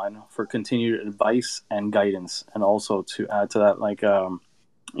lean on for continued advice and guidance, and also to add to that, like a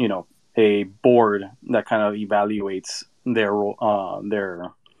board that kind of evaluates their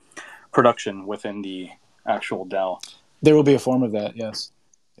production within the actual DAO? There will be a form of that. Yes.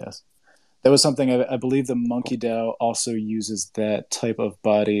 That was something I believe the Monkey DAO also uses that type of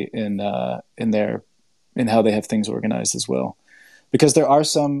body in how they have things organized as well, because there are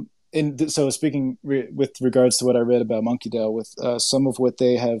some. So speaking with regards to what I read about Monkey DAO, with some of what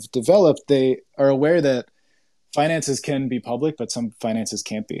they have developed, they are aware that finances can be public, but some finances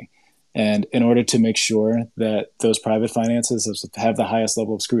can't be. And in order to make sure that those private finances have the highest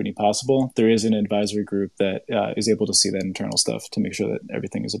level of scrutiny possible, there is an advisory group that is able to see that internal stuff to make sure that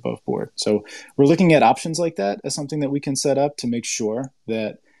everything is above board. So we're looking at options like that as something that we can set up to make sure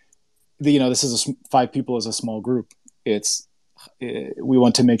that this is 5 people as a small group. We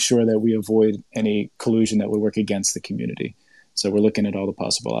want to make sure that we avoid any collusion that would work against the community. So we're looking at all the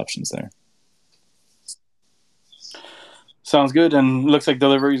possible options there. Sounds good, and looks like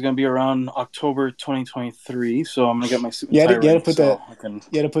delivery is going to be around October 2023. So I'm going to get my suit and tie ready. You got to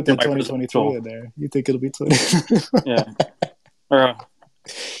put that 2023 in there. You think it'll be 20? Yeah. I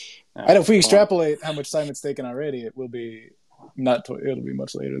know if we extrapolate how much time it's taken already, it will be it'll be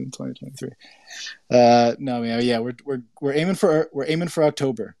much later than 2023. No, yeah, we're aiming for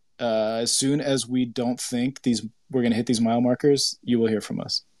October. As soon as we don't think we're going to hit these mile markers, you will hear from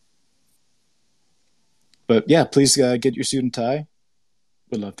us. But yeah, please get your suit and tie.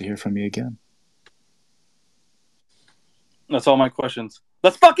 Would love to hear from you again. That's all my questions.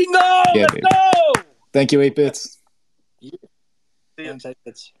 Let's fucking go! Yeah, Let's go! Thank you, 8-Bits.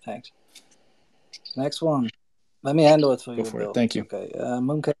 Thanks. Next one. Let me handle it for you, Go for Bill. it. Thank you. Okay.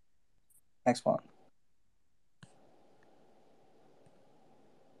 Mooncake. Next one.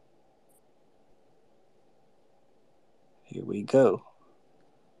 Here we go.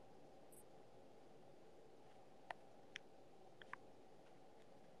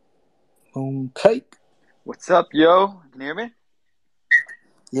 Mooncake. What's up, yo? Can you hear me?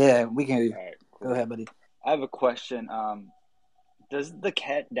 Yeah, we can hear you. All right, cool. Go ahead, buddy. I have a question. Does the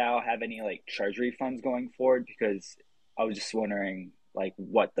CetsDAO have any treasury funds going forward? Because I was just wondering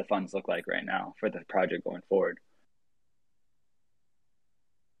what the funds look like right now for the project going forward.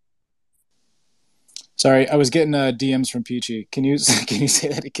 Sorry, I was getting DMs from Peachy. Can you say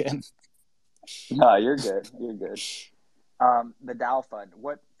that again? No, you're good. You're good. The DAO fund.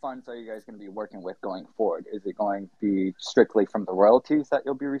 What funds are you guys going to be working with going forward? Is it going to be strictly from the royalties that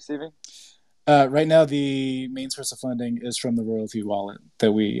you'll be receiving? Right now, the main source of funding is from the royalty wallet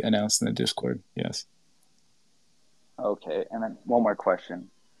that we announced in the Discord. Yes. Okay, and then one more question.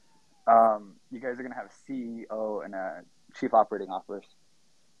 You guys are going to have a CEO and a chief operating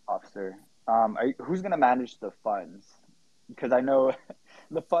officer. Who's going to manage the funds? Because I know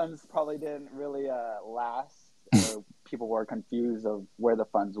the funds probably didn't really last. Or people were confused of where the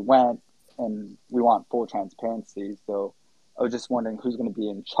funds went, and we want full transparency. So I was just wondering who's going to be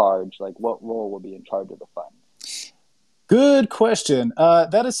in charge, like what role will be in charge of the fund. Good question.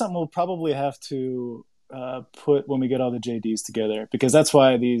 That is something we'll probably have to put when we get all the JDs together, because that's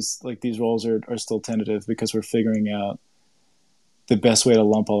why these roles are still tentative, because we're figuring out the best way to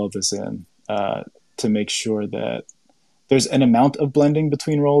lump all of this in to make sure that there's an amount of blending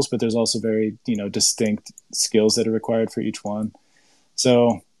between roles, but there's also very distinct skills that are required for each one.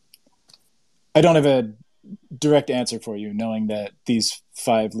 So I don't have a direct answer for you, knowing that these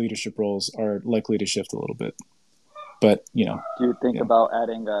 5 leadership roles are likely to shift a little bit. But do you think about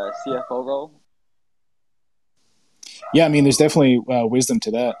adding a CFO role? Yeah, I mean, there's definitely wisdom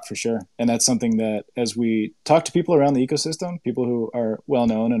to that for sure, and that's something that, as we talk to people around the ecosystem, people who are well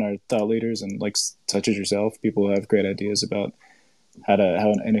known and are thought leaders, and such as yourself, people who have great ideas about how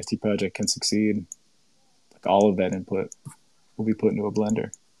an NFT project can succeed, all of that input will be put into a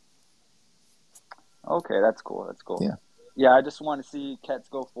blender. Okay, that's cool. That's cool. Yeah. I just want to see Cets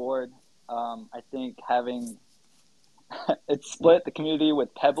go forward. I think having it split the community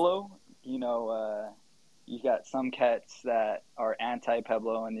with Peblo. You got some Cets that are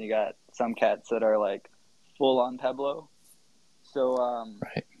anti-Peblo, and you got some Cets that are full on Peblo. So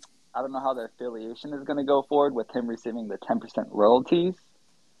right. I don't know how the affiliation is going to go forward with him receiving the 10% royalties,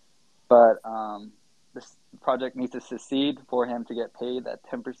 but this project needs to succeed for him to get paid that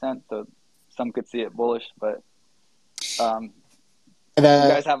 10%. So some could see it bullish, but you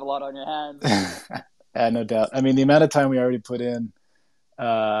guys have a lot on your hands. No doubt. I mean, the amount of time we already put in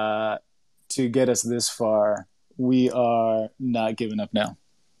to get us this far, we are not giving up now.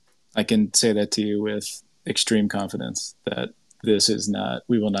 I can say that to you with extreme confidence that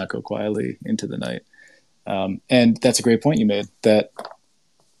we will not go quietly into the night. And that's a great point you made, that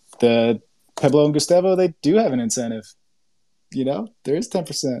the Pablo and Gustavo, they do have an incentive. There is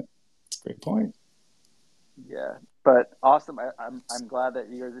 10%. It's a great point. Yeah, but awesome. I'm glad that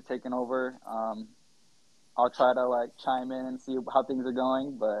you guys are taking over. I'll try to chime in and see how things are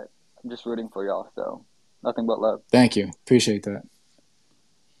going, but I'm just rooting for y'all. So nothing but love. Thank you. Appreciate that.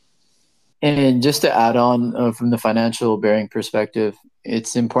 And just to add on from the financial bearing perspective,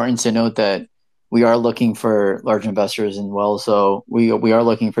 it's important to note that we are looking for large investors as well. So we are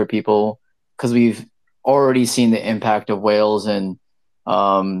looking for people, because we've already seen the impact of whales and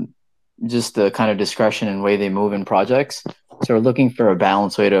just the kind of discretion and way they move in projects. So we're looking for a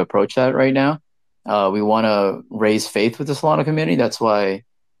balanced way to approach that right now. We want to raise faith with the Solana community. That's why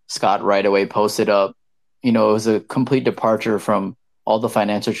Scott right away posted up. It was a complete departure from all the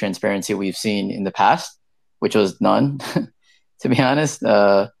financial transparency we've seen in the past, which was none, to be honest.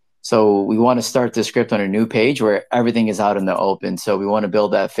 So we want to start the script on a new page where everything is out in the open. So we want to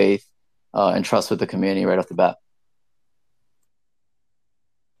build that faith and trust with the community right off the bat.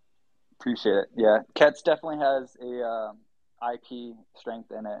 Appreciate it. Yeah, Cets definitely has a IP strength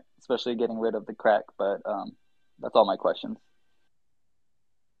in it, especially getting rid of the crack. But that's all my questions.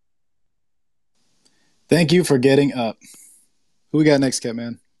 Thank you for getting up. Who we got next,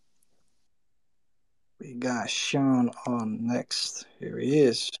 Catman? We got Sean on next. Here he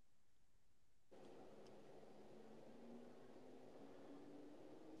is.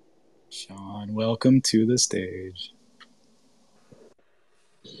 Sean, welcome to the stage.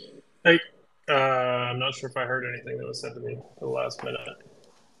 Hey, I'm not sure if I heard anything that was said to me for the last minute.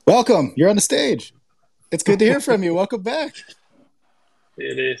 Welcome. You're on the stage. It's good to hear from you. Welcome back.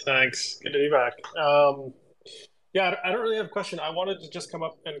 It is. Thanks. Good to be back. Yeah, I don't really have a question. I wanted to just come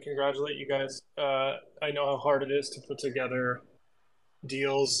up and congratulate you guys. I know how hard it is to put together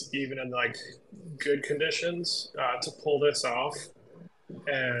deals, even in good conditions, to pull this off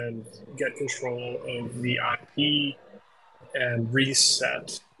and get control of the IP and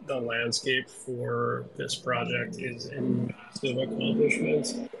reset the landscape for this project is a massive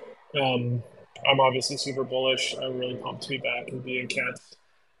accomplishment. I'm obviously super bullish. I'm really pumped to be back and be in Cets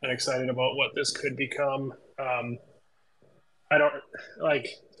and excited about what this could become. I don't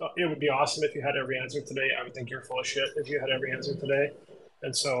it would be awesome if you had every answer today. I would think you're full of shit if you had every answer today.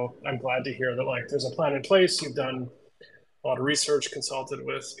 And so I'm glad to hear that there's a plan in place. You've done a lot of research, consulted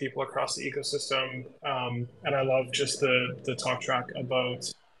with people across the ecosystem. And I love just the talk track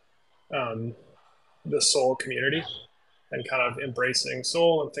about the Soul community and kind of embracing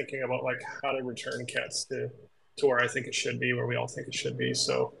Soul and thinking about how to return Cets to where I think it should be, where we all think it should be.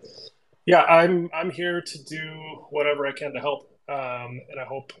 So yeah, I'm here to do whatever I can to help. And I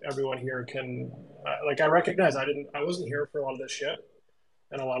hope everyone here can, I recognize I wasn't here for a lot of this shit.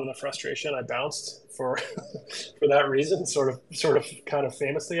 And a lot of the frustration I bounced for for that reason, sort of kind of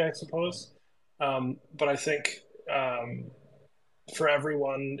famously, I suppose. But I think for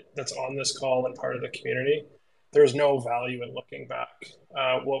everyone that's on this call and part of the community, there's no value in looking back.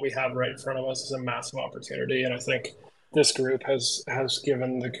 What we have right in front of us is a massive opportunity, and I think this group has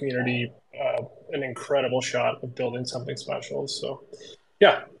given the community an incredible shot of building something special. So,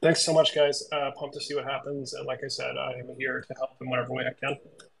 yeah, thanks so much, guys. Pumped to see what happens, and like I said, I am here to help in whatever way I can.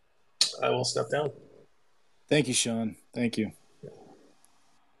 I will step down. Thank you, Sean. Thank you.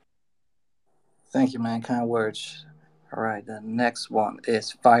 Thank you, man. Kind words. All right, the next one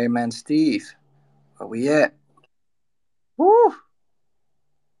is Fireman Steve. Where we at? Woo!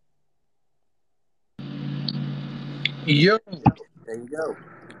 Yo, There you go.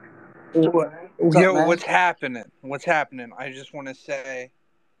 what's happening? What's happening? I just want to say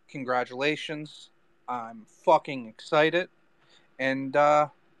congratulations. I'm fucking excited. And I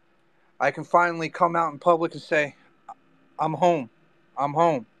can finally come out in public and say, I'm home. I'm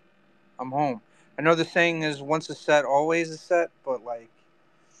home. I'm home. I know the saying is once a set, always a set, but like,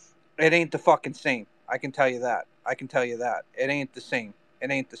 it ain't the fucking same. I can tell you that. I can tell you that. It ain't the same.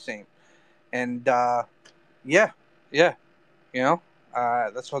 It ain't the same. And yeah. You know,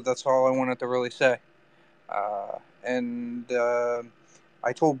 that's all I wanted to really say. And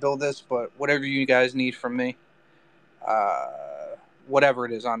I told Bill this, but whatever you guys need from me, whatever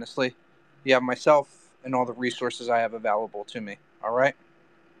it is, honestly, you have myself and all the resources I have available to me. All right.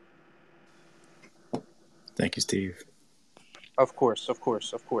 Thank you, Steve. Of course.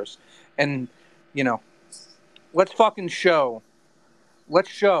 And you know, let's fucking show. Let's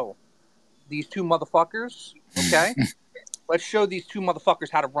show these two motherfuckers. Okay. Let's show these two motherfuckers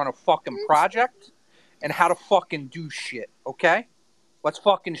how to run a fucking project and how to fucking do shit, okay? Let's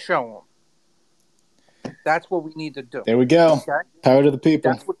fucking show them. That's what we need to do. There we go. Okay? Power to the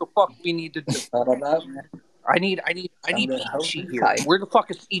people. That's what the fuck we need to do. I need Peachy here. Where the fuck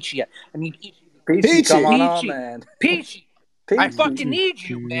is Peachy at? I need Peachy. Peachy, come on, man. Peachy. I fucking need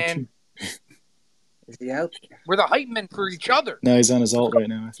you, man. Is he out there? We're the hype men for each other. No, he's on his alt right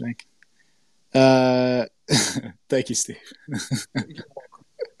now, I think. Thank you, Steve.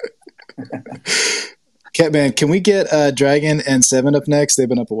 Catman, can we get Dragon and Seven up next? They've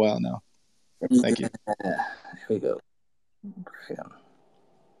been up a while now. Thank you. Here we go. Yeah.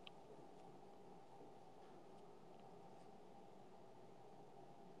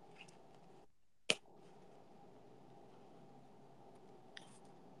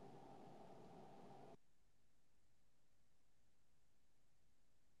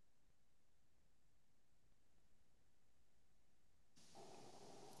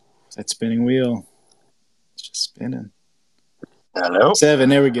 That spinning wheel. It's just spinning. Hello. Seven,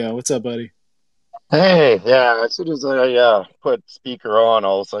 there we go. What's up, buddy? Hey, yeah. As soon as I put speaker on,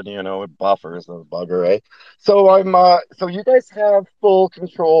 all of a sudden, it buffers the bugger, eh? So so you guys have full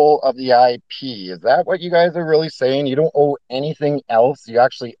control of the IP. Is that what you guys are really saying? You don't owe anything else. You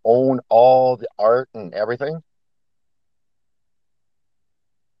actually own all the art and everything?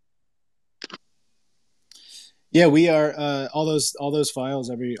 Yeah, we are. All those files,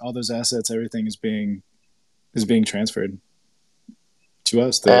 all those assets, everything is being transferred to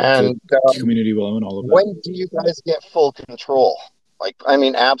us. The community will own all of it. When do you guys get full control? Like, I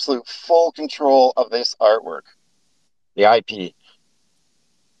mean, absolute full control of this artwork, the IP.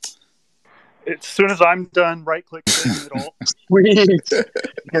 As soon as I'm done, right-click clicking it all. Sweet,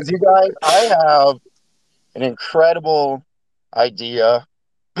 because you guys, I have an incredible idea.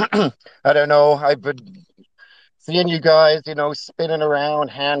 I don't know. I've been seeing you guys, spinning around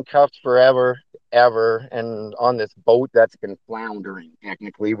handcuffed forever, ever, and on this boat that's been floundering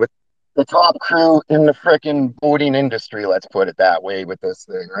technically with the top crew in the frickin' boating industry, let's put it that way, with this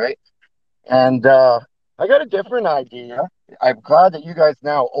thing, right? And I got a different idea. I'm glad that you guys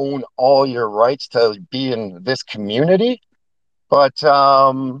now own all your rights to be in this community, but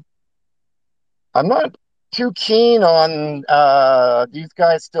I'm not too keen on these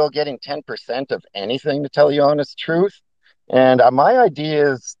guys still getting 10% of anything, to tell you honest truth. And my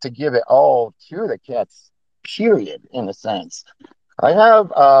idea is to give it all to the Cets, period, in a sense. I have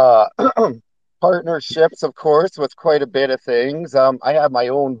partnerships, of course, with quite a bit of things. I have my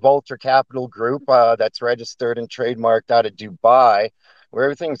own Vulture Capital Group that's registered and trademarked out of Dubai, where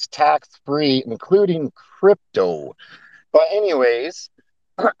everything's tax-free, including crypto. But anyways,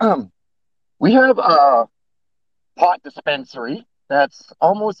 we have a pot dispensary that's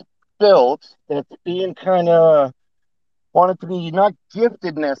almost built, that's being kind of wanted to be not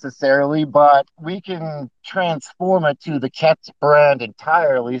gifted necessarily, but we can transform it to the Cets brand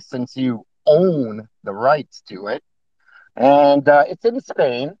entirely since you own the rights to it. And it's in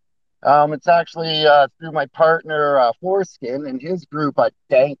Spain. It's actually through my partner Foreskin and his group at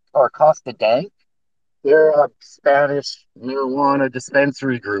Dank or Costa Dank. They're a Spanish marijuana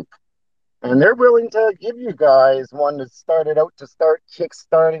dispensary group. and they're willing to give you guys one to start it out to start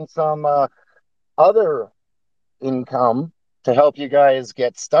kickstarting some other income to help you guys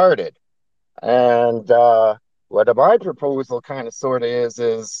get started. And what my proposal kind of sort of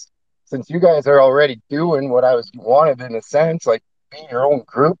is since you guys are already doing what I was wanted in a sense, like be your own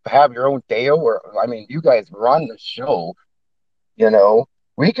group, have your own DAO, or I mean, you guys run the show, you know,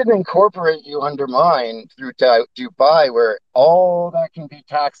 we can incorporate you under mine through Dubai, where all that can be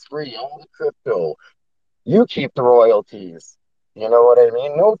tax free, all the crypto. You keep the royalties. You know what I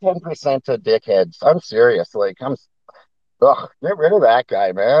mean? No 10% to dickheads. I'm serious. Like, get rid of that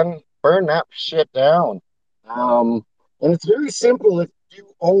guy, man. Burn that shit down. Um, and it's very simple if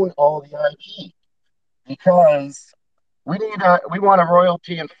you own all the IP because we want a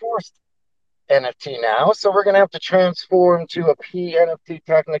royalty enforced NFT now, so we're gonna have to transform to a PNFT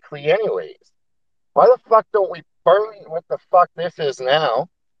technically anyways. Why the fuck don't we burn what the fuck this is now?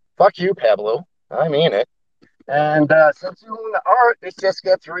 Fuck you, Pablo. I mean it. And since you own the art, it just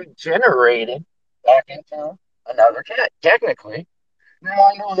gets regenerated back into another cat, technically. Now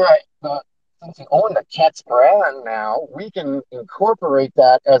I know that since you own the Cats brand now, we can incorporate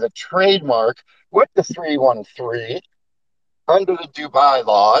that as a trademark with the 313 under the Dubai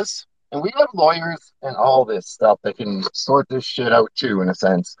laws. And we have lawyers and all this stuff that can sort this shit out too, in a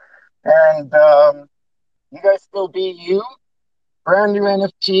sense. And you guys still be you, brand new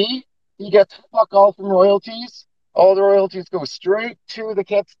NFT. You get fuck all from royalties. All the royalties go straight to the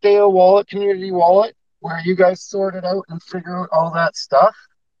CetsDAO wallet, community wallet, where you guys sort it out and figure out all that stuff.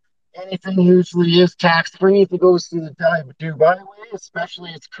 Anything usually is tax free if it goes through the Dubai way,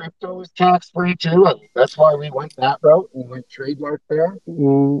 especially its crypto is tax free too. And that's why we went that route and went trademark there.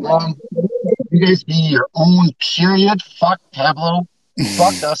 You guys be your own period. Fuck Pablo.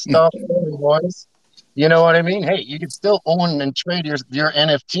 Fuck us stuff, boys. You know what I mean? Hey, you can still own and trade your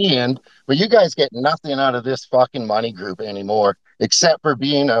NFT in, but you guys get nothing out of this fucking money group anymore, except for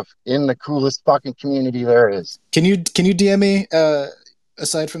being in the coolest fucking community there is. Can you DM me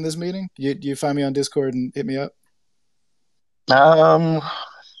aside from this meeting? You find me on Discord and hit me up.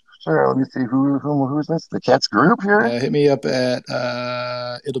 Sure. Let me see who's this. The Cats group here. Hit me up at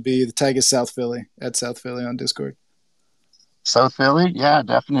it'll be the tag is South Philly at South Philly on Discord. South Philly, yeah,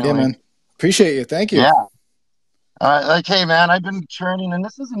 definitely. Yeah, man. Appreciate you. Thank you. Yeah. Like, hey, man, I've been churning, and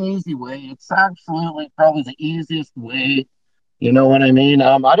this is an easy way. It's absolutely probably the easiest way. You know what I mean?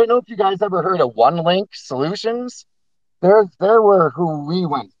 I don't know if you guys ever heard of One Link Solutions. There were who we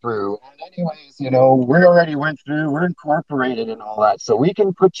went through. And anyways, we already went through, we're incorporated and all that. So we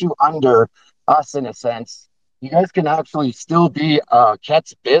can put you under us in a sense. You guys can actually still be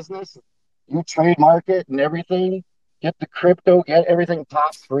Ket's business. You trademark it and everything. Get the crypto, get everything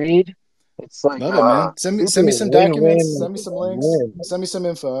tax free. It's like love it, man. Send me some documents, send me some links, send me some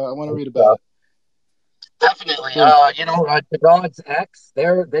info. I want to read about it. Definitely. The Gods X,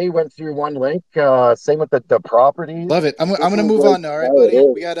 they went through One Link. Same with the properties. Love it. I'm gonna move on now. All right, buddy.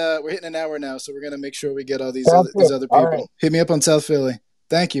 We're hitting an hour now, so we're gonna make sure we get all these other people. Right. Hit me up on South Philly.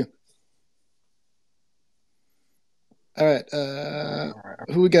 Thank you. All right.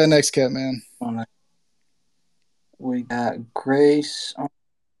 Who we got next, Cat Man? We got Grace.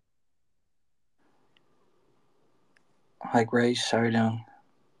 Hi, Grace. How are you doing?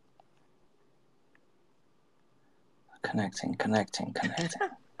 Connecting.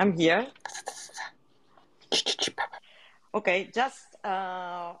 I'm here. Okay, just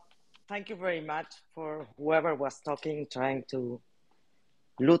thank you very much for whoever was talking, trying to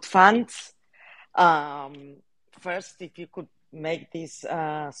loot funds. First, if you could make these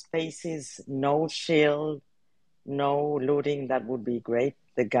spaces no shield, no looting, that would be great.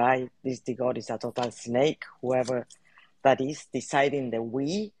 The guy, this god is a total snake, whoever that is, deciding the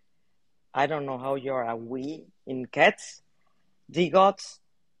we. I don't know how you're a we in cats, gods,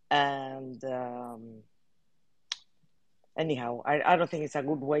 and anyhow, I don't think it's a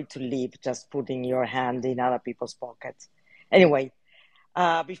good way to live, just putting your hand in other people's pockets. Anyway,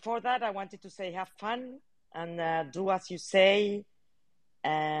 before that, I wanted to say have fun and do as you say.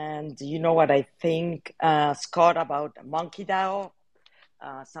 And you know what I think, Scott, about Monkey DAO?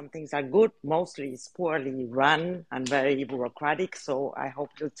 Some things are good, mostly it's poorly run and very bureaucratic. So I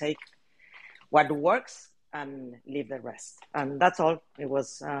hope you'll take what works and leave the rest. And that's all. It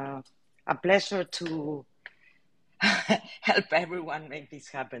was a pleasure to help everyone make this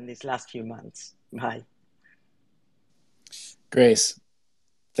happen these last few months. Bye. Grace,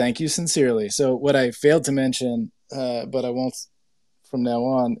 thank you sincerely. So what I failed to mention, but I won't from now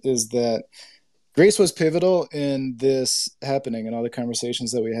on, is that Grace was pivotal in this happening and all the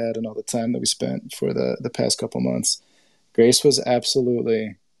conversations that we had and all the time that we spent for the past couple months. Grace was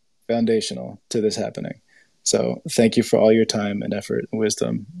absolutely foundational to this happening. So thank you for all your time and effort and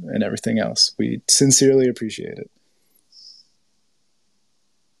wisdom and everything else. We sincerely appreciate it.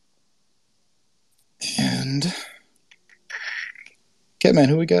 And Catman,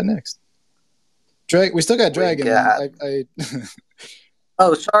 who we got next? We still got Dragon.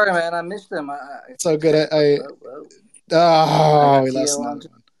 Oh, sorry, man. I missed them. It's all good. We lost another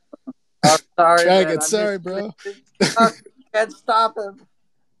one. Oh, sorry, Dragon, man. sorry, bro. We can't stop him.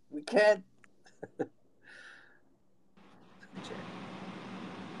 We can't.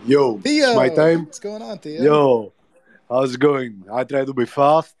 Yo, Theo, it's my time. What's going on, Theo? Yo, how's it going? I try to be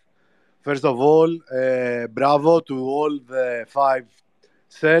fast. First of all, bravo to all the 5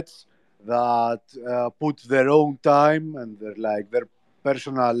 sets that put their own time and their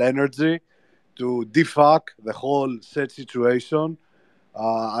personal energy to defuck the whole set situation.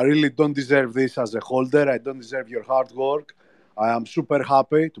 I really don't deserve this as a holder. I don't deserve your hard work. I am super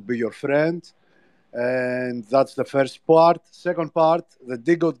happy to be your friend. And that's the first part. Second part, the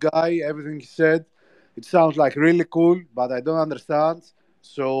Digot guy, everything he said, it sounds like really cool, but I don't understand.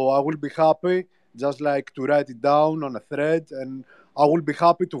 So I will be happy just like to write it down on a thread, and I will be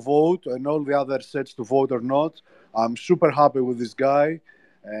happy to vote and all the other sets to vote or not. I'm super happy with this guy.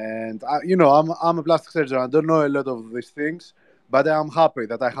 And, I'm a plastic surgeon. I don't know a lot of these things, but I am happy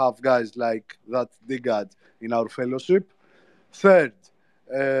that I have guys like that Digad in our fellowship. Third,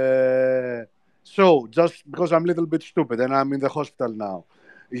 so, just because I'm a little bit stupid and I'm in the hospital now,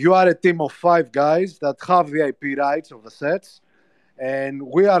 you are a team of 5 guys that have the IP rights of the sets, and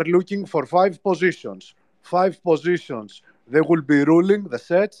we are looking for 5 positions. 5 positions. They will be ruling the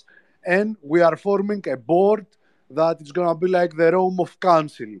sets, and we are forming a board that is going to be like the Rome of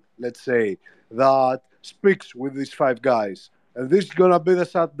Council, let's say, that speaks with these 5 guys. And this is going to be the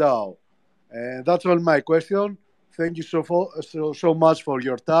CetsDAO. And that's all my question. Thank you so much for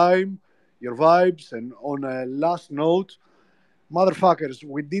your time, your vibes, and on a last note, motherfuckers,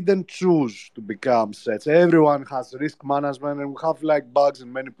 we didn't choose to become sets. Everyone has risk management, and we have like bugs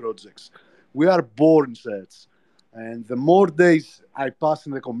in many projects. We are born sets, and the more days I pass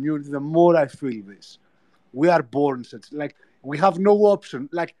in the community, the more I feel this. We are born sets. Like we have no option.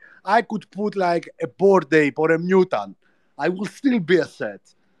 Like I could put like a bored ape or a mutant, I will still be a set.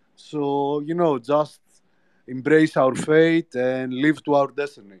 So just embrace our fate and live to our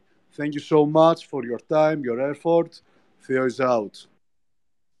destiny. Thank you so much for your time, your effort. Theo is out.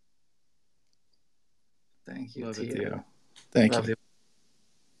 Thank you, Love it, Theo. Theo. Thank Love you.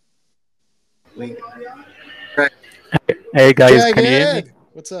 Hey guys, can you hear me? Dragon!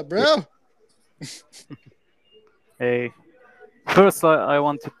 What's up, bro? Hey. First, I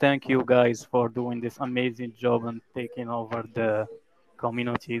want to thank you guys for doing this amazing job and taking over the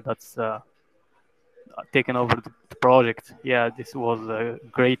community that's taking over the project. Yeah, this was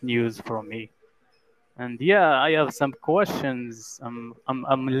great news for me. And yeah, I have some questions. I'm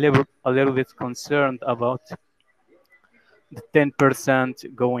a little bit concerned about the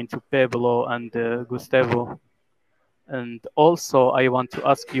 10% going to Pablo and Gustavo. And also, I want to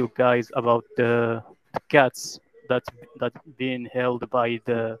ask you guys about the cats that being held by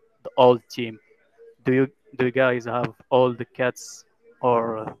the old team. Do you guys have all the cats,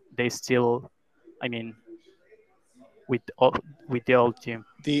 or they still? I mean, with with the old team.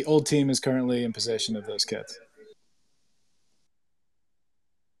 The old team is currently in possession of those cats.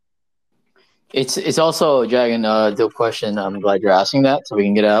 It's also, Dragon, the question. I'm glad you're asking that, so we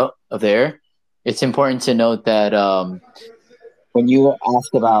can get out of there. It's important to note that when you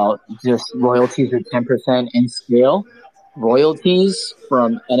ask about just royalties at 10% in scale, royalties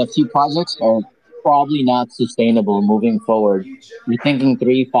from NFT projects are probably not sustainable moving forward. We're thinking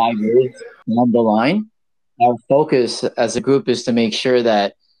 3-5 years down the line. Our focus as a group is to make sure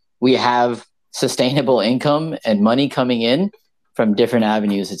that we have sustainable income and money coming in from different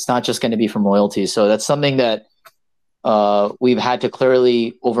avenues. It's not just going to be from royalties. So that's something that we've had to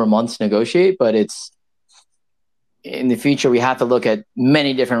clearly over months negotiate, but it's in the future, we have to look at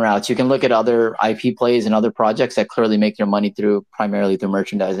many different routes. You can look at other IP plays and other projects that clearly make their money primarily through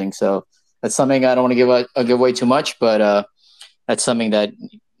merchandising. So that's something I don't want to give away too much, but that's something that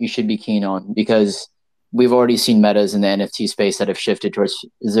you should be keen on, because we've already seen metas in the NFT space that have shifted towards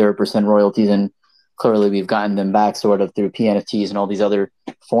 0% royalties, and clearly we've gotten them back sort of through PNFTs and all these other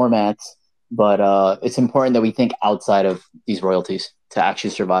formats. But it's important that we think outside of these royalties to actually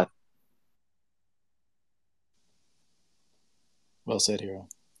survive. Well said, Hero.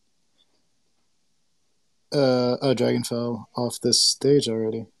 Dragon fell off this stage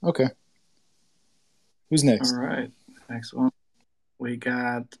already. Okay. Who's next? All right. Next one. We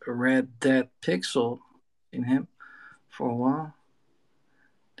got Red Dead Pixel. Seen him for a while.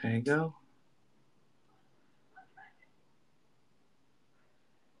 There you go.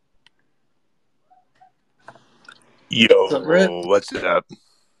 Yo, What's up, Rip? what's up?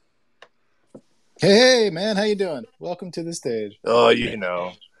 Hey, man, how you doing? Welcome to the stage. Oh,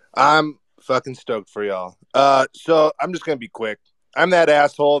 I'm fucking stoked for y'all. So I'm just gonna be quick. I'm that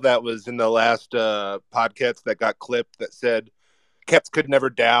asshole that was in the last podcast that got clipped that said Kets could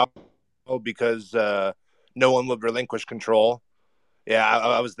never DAO because no one would relinquish control. Yeah,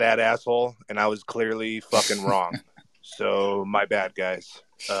 I was that asshole, and I was clearly fucking wrong. So my bad, guys.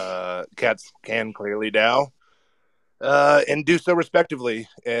 Cats can clearly DAO. And do so respectively.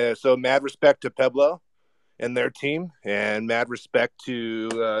 So mad respect to Pueblo and their team, and mad respect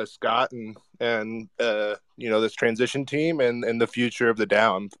to Scott and this transition team and the future of the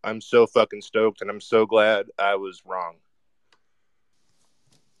DAO. I'm so fucking stoked, and I'm so glad I was wrong.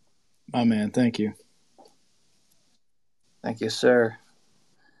 Oh man, thank you. Thank you, sir.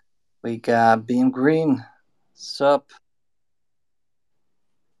 We got Beam Green. Sup?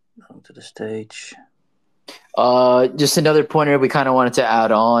 Onto the stage. Just another pointer we kind of wanted to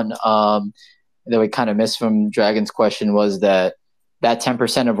add on that we kind of missed from Dragon's question was that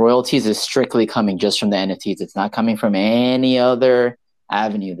 10% of royalties is strictly coming just from the NFTs. It's not coming from any other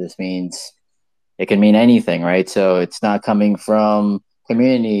avenue. This means it can mean anything, right? So it's not coming from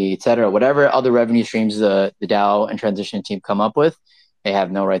community, etc. Whatever other revenue streams the DAO and transition team come up with, they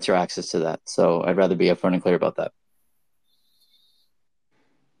have no rights or access to that. So I'd rather be upfront and clear about that.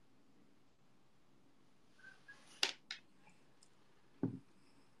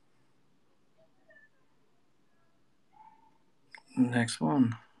 Next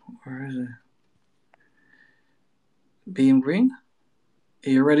one. Where is it? Beam Green?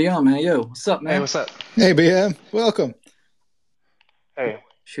 You ready on, man? Yo, what's up, man? Hey, what's up? Hey, BM, welcome. Hey,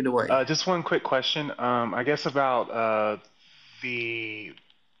 Shoot away. just one quick question. I guess about the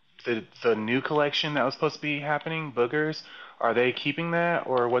the new collection that was supposed to be happening, Boogers. Are they keeping that,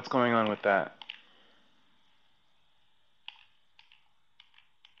 or what's going on with that?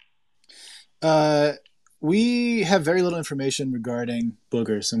 We have very little information regarding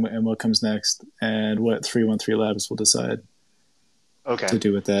boogers and what comes next, and what 313 Labs will decide to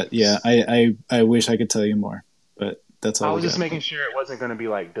do with that. Yeah, I wish I could tell you more, but that's all I we was just got. making sure it wasn't going to be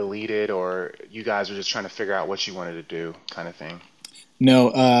like deleted, or you guys were just trying to figure out what you wanted to do, kind of thing.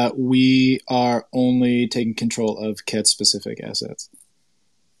 No, we are only taking control of Ket-specific assets.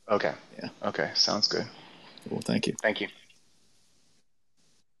 Okay. Yeah. Okay, sounds good. Well, thank you. Thank you.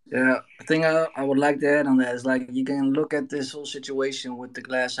 Yeah, I think I would like to add on that is like you can look at this whole situation with the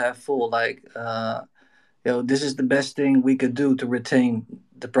glass half full. Like, this is the best thing we could do to retain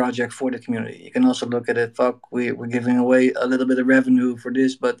the project for the community. You can also look at it, we're giving away a little bit of revenue for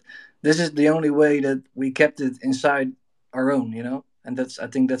this, but this is the only way that we kept it inside our own, and I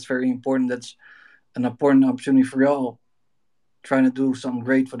think that's very important. That's an important opportunity for y'all trying to do something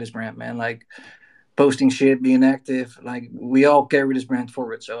great for this brand, man. Like, posting shit, being active. Like, we all carry this brand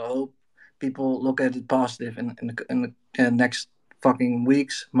forward. So I hope people look at it positive in the next fucking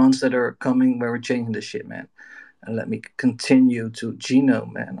weeks, months that are coming where we're changing this shit, man. And let me continue to Gino,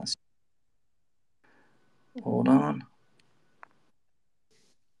 man. Hold on.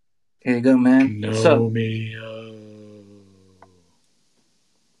 Here you go, man. What's up?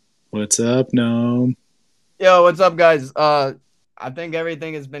 What's up, Gnome? Yo, what's up, guys? I think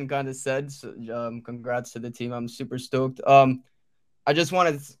everything has been kind of said. So, congrats to the team. I'm super stoked. I just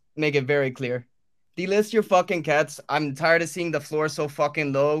want to make it very clear. Delist your fucking cats. I'm tired of seeing the floor so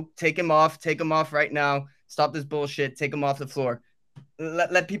fucking low. Take him off. Take him off right now. Stop this bullshit. Take him off the floor.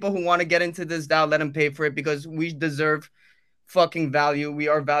 Let people who want to get into this DAO, let them pay for it because we deserve fucking value. We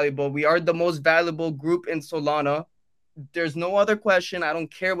are valuable. We are the most valuable group in Solana. There's no other question. I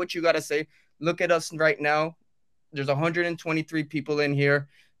don't care what you got to say. Look at us right now. There's 123 people in here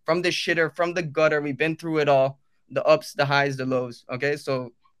from the shitter, from the gutter. We've been through it all. The ups, the highs, the lows. Okay,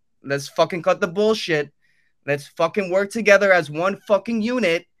 so let's fucking cut the bullshit. Let's fucking work together as one fucking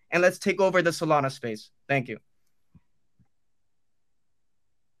unit, and let's take over the Solana space. Thank you.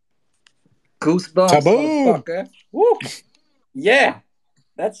 Goosebumps, motherfucker. Woo! Yeah,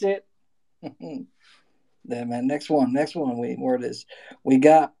 that's it. Yeah, man. Next one. More of this. We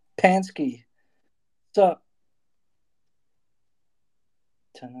got Pansky. What's up?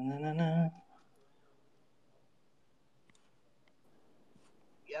 Ta-na-na-na-na.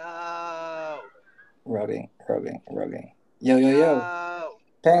 Yo. Rugging. Yo.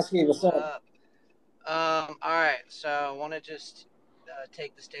 Pansky, what's up? All right. So I want to just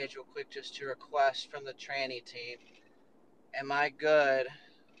take the stage real quick just to request from the tranny team. Am I good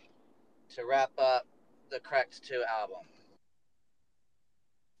to wrap up the Correct 2 album?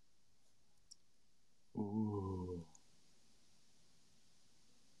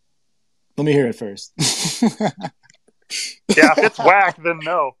 Let me hear it first. Yeah, if it's whack, then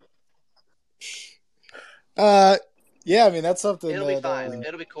no. Yeah, I mean that's something It'll that be fine.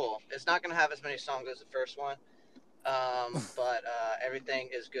 It'll be cool. It's not gonna have as many songs as the first one, but everything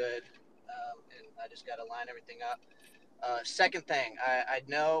is good, and I just gotta line everything up. Second thing, I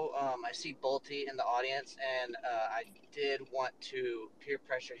know I see Bolty in the audience, and I did want to peer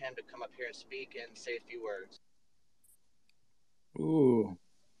pressure him to come up here and speak and say a few words. Ooh.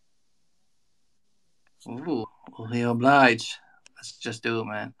 Ooh, well, he obliged. Let's just do it,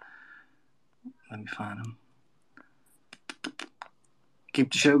 man. Let me find him.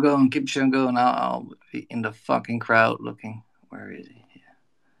 Keep the show going. Keep the show going. I'll be in the fucking crowd looking. Where is he? Yeah.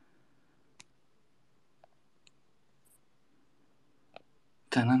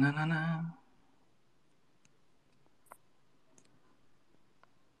 Ta-na-na-na-na.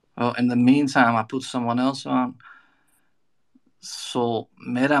 Oh, in the meantime, I put someone else on. Soul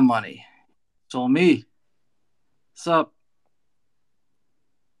Meta Money. Soul Me. What's up?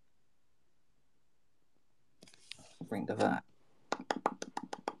 Bring the vibe.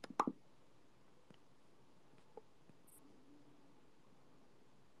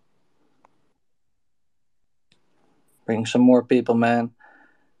 Bring some more people, man.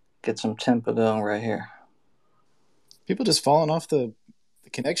 Get some tempo going right here. People just falling off the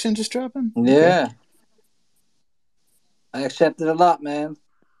connection, just dropping. Yeah. Okay. I accepted a lot, man.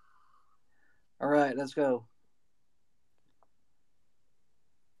 All right, let's go.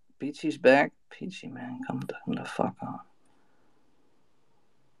 Peachy's back. Peachy, man, come the fuck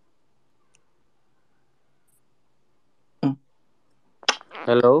on.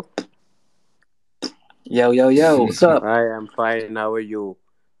 Hello. Yo. What's up? I am fine. How are you?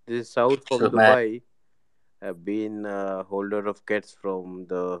 This is South from Good, man. Dubai. I've been a holder of cats from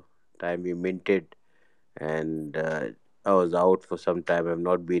the time we minted, and I was out for some time. I've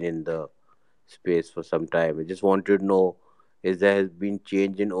not been in the space for some time. I just wanted to know, is there has been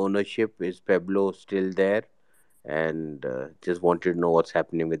change in ownership? Is Pablo still there? And just wanted to know what's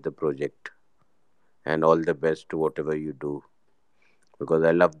happening with the project. And all the best to whatever you do, because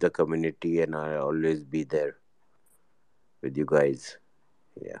I love the community and I'll always be there with you guys.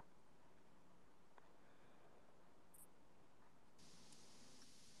 Yeah.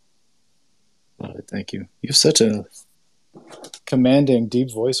 Love it. Thank you. You have such a commanding, deep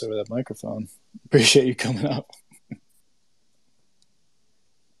voice over that microphone. Appreciate you coming up.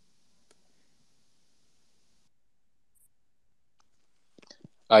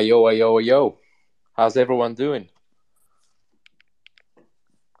 Yo. How's everyone doing?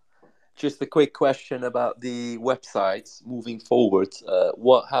 Just a quick question about the websites moving forward.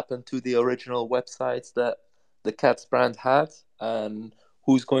 What happened to the original websites that the Cats brand had, and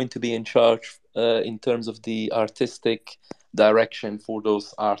who's going to be in charge in terms of the artistic direction for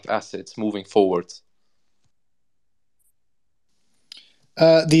those art assets moving forward?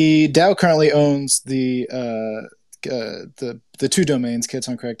 The DAO currently owns the two domains,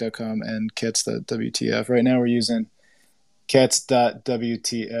 catsoncrack.com and cats.wtf. Right now we're using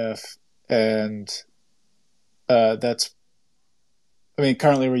cats.wtf, and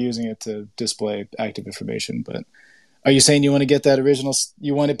currently we're using it to display active information. But are you saying you want to get that original,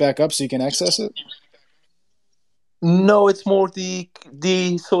 you want it back up so you can access it? No, it's more the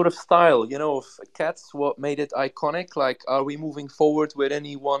sort of style, of Cats. What made it iconic? Like, are we moving forward with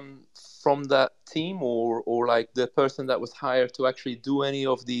anyone from that team, or like the person that was hired to actually do any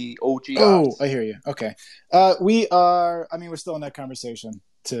of the OG art? Oh, I hear you. Okay, we are. I mean, we're still in that conversation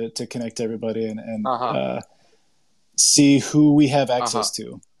to connect everybody and see who we have access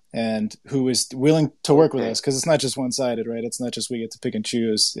to and who is willing to work with us, because it's not just one-sided, right? It's not just we get to pick and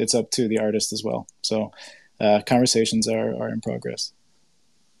choose. It's up to the artist as well. So conversations are in progress.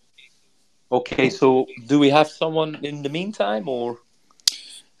 Okay, so do we have someone in the meantime, or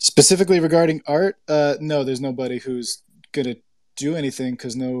specifically regarding art? No, there's nobody who's gonna do anything,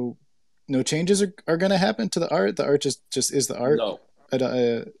 because no changes are gonna happen to the art. The art just is the art. No.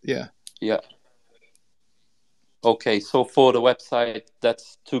 Yeah. Okay, so for the website,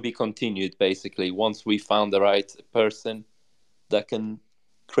 that's to be continued, basically. Once we found the right person that can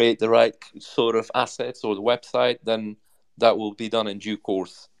create the right sort of assets or the website, then that will be done in due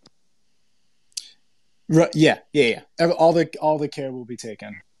course. Right. Yeah. All the care will be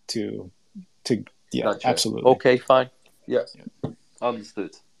taken to yeah, Gotcha. Absolutely. Okay, fine. Yeah.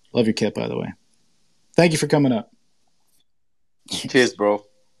 Understood. Love your kit, by the way. Thank you for coming up. Cheers, bro.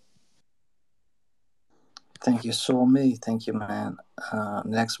 Thank you, Soul Me. Thank you, man.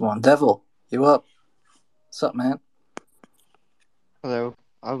 Next one. Devil, you up? What's up, man? Hello.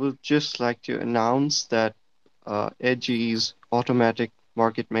 I would just like to announce that Edgy's automatic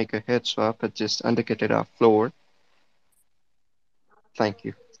market maker heads up at this indicated floor. Thank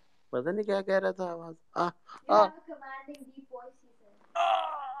you. पता नहीं क्या कह रहा था आवाज आ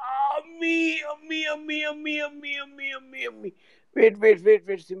अम्मी अम्मी अम्मी अम्मी अम्मी अम्मी अम्मी अम्मी wait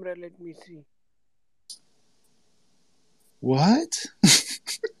Simran, let me see. What?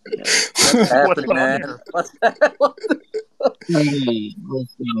 What's What's happening, on man? here? What's what the fuck? Hey,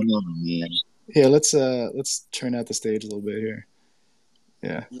 what's going on, man? Here, let's turn out the stage a little bit here.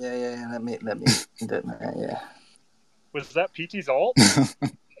 Yeah. Yeah. Let me do that. Yeah. Was that PT's alt?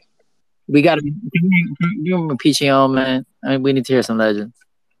 We got to give him a peachy on, man. I mean, we need to hear some legends.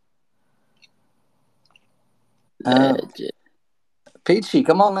 Peachy,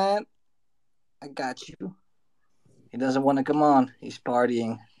 come on, man. I got you. He doesn't want to come on. He's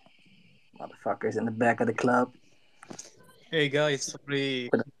partying. Motherfuckers in the back of the club. Hey guys, sorry,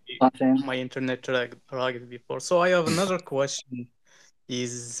 Watching. my internet dragged before. So I have another question.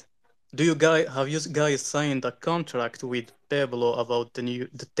 Is do you guys have you guys signed a contract with Pablo about the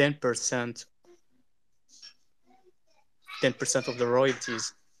 10% of the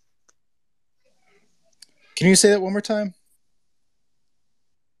royalties? Can you say that one more time?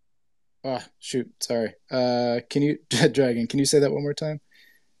 Ah, shoot, sorry. Can you Dragon, can you say that one more time?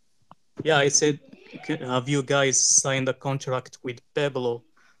 Yeah, I said, have you guys signed a contract with Pablo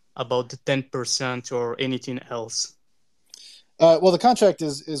about the 10% or anything else? Well, the contract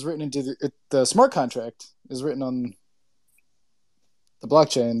is written into the smart contract is written on the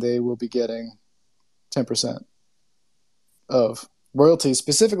blockchain. They will be getting 10% of royalties,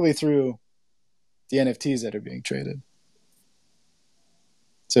 specifically through the NFTs that are being traded.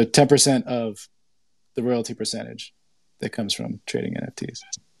 So 10% of the royalty percentage that comes from trading NFTs.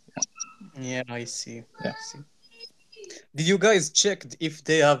 Yeah, I see. Yeah. I see. Did you guys check if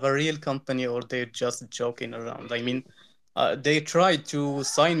they have a real company or they're just joking around? I mean, they tried to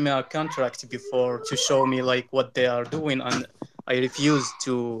sign me a contract before to show me like what they are doing, and I refused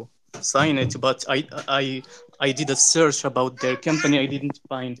to sign it. But I did a search about their company. I didn't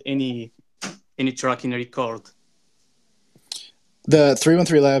find any tracking record. The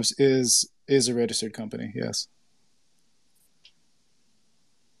 313 Labs is a registered company. Yes.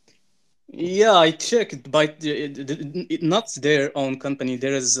 Yeah, I checked, but not their own company.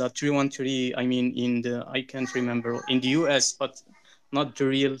 There is a 313. I mean, I can't remember in the US, but not the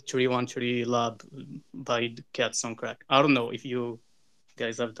real 313 lab by the Cats on Crack. I don't know if you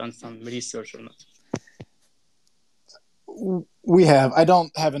guys have done some research or not. We have. I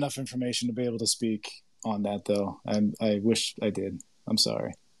don't have enough information to be able to speak on that, though. And I wish I did. I'm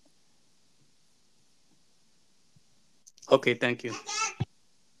sorry. Okay, thank you.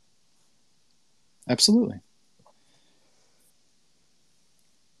 Absolutely.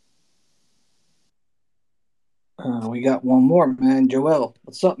 We got one more, man. Joel,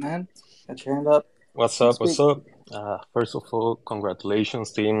 what's up, man? Got your hand up. What's up? What's up? First of all,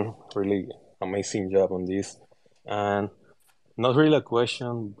 congratulations, team. Really amazing job on this. And not really a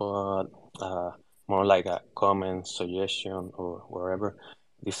question, but more like a comment, suggestion, or wherever.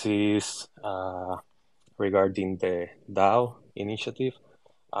 This is regarding the DAO initiative.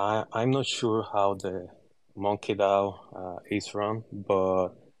 I'm not sure how the Monkey DAO is run, but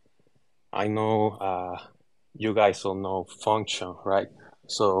I know you guys all know Function, right?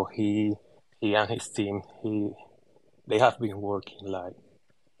 So he and his team they have been working like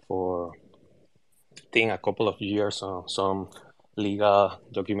for I think a couple of years on some legal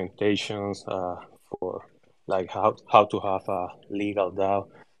documentations for like how to have a legal DAO.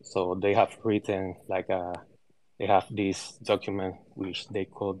 So they have written like they have this document which they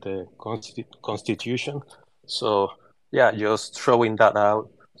call the constitution. So yeah, just throwing that out.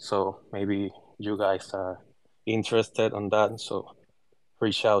 So maybe you guys are interested on that. So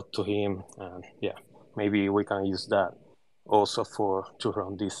reach out to him, and yeah, maybe we can use that also to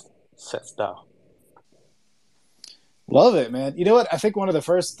run this CetsDAO. Love it, man. You know what? I think one of the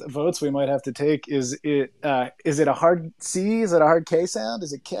first votes we might have to take is it a hard C? Is it a hard K sound?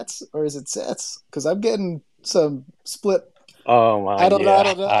 Is it Kets or is it Sets? Because I'm getting some split. Oh man, I don't know.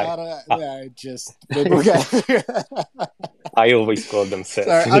 I just maybe we got. I always call them Sets.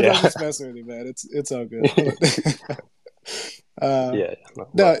 Sorry, I'm Yeah. just messing with you, man. It's all good. Yeah.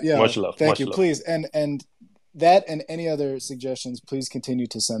 Much love. Thank much you. love. Please, and that and any other suggestions, please continue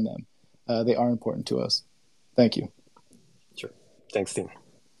to send them. They are important to us. Thank you. Sure. Thanks, team.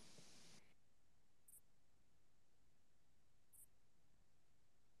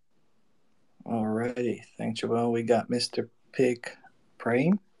 Alrighty. Thanks, Joel. We got Mr. Pig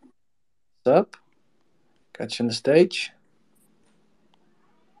Praying. What's up? Got you on the stage.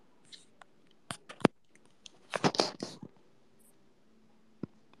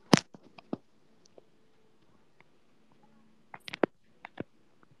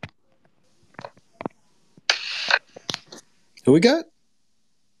 Who we got?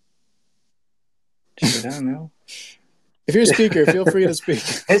 Shit, I don't know. If you're a speaker, feel free to speak.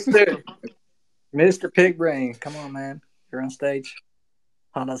 Mr. Pig Brain, come on, man. You're on stage.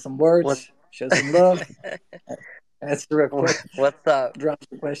 Holler some What? words. Show some love. Answer a question. What's up? Drop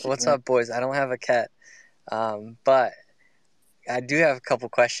the question. What's Man. up, boys? I don't have a cat, but I do have a couple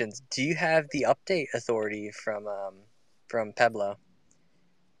questions. Do you have the update authority from Peblo?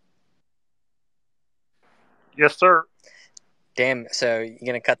 Yes, sir. Damn. So you're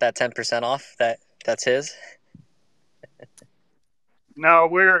gonna cut that 10% off? That's his. No,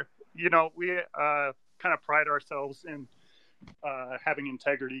 we kind of pride ourselves in having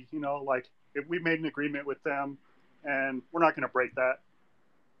integrity. Like if we made an agreement with them, and we're not going to break that.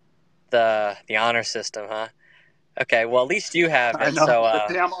 The honor system, huh? Okay, well, at least you have I it. know So,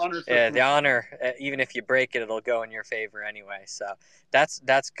 the damn honor system. yeah, the honor, even if you break it, it'll go in your favor anyway. So that's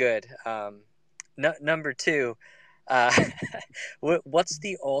good. Number two, uh, what's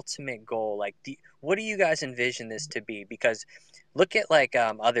the ultimate goal? Like, what do you guys envision this to be? Because look at like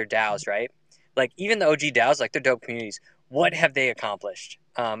other DAOs, right? Like even the OG DAOs, like they're dope communities. What have they accomplished?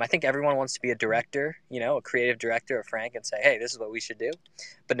 I think everyone wants to be a director, a creative director of Frank, and say, hey, this is what we should do.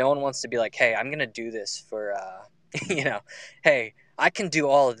 But no one wants to be like, hey, I'm going to do this for, hey, I can do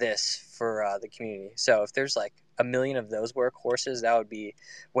all of this for the community. So if there's like a million of those workhorses, that would be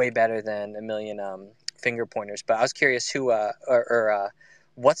way better than a million finger pointers. But I was curious who,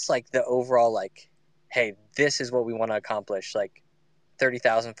 what's like the overall, like, hey, this is what we want to accomplish, like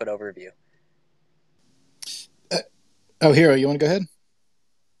 30,000 foot overview. Hero, you want to go ahead?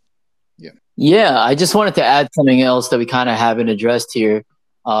 Yeah, I just wanted to add something else that we kind of haven't addressed here.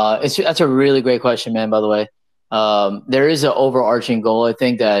 That's a really great question, man, by the way. There is an overarching goal, I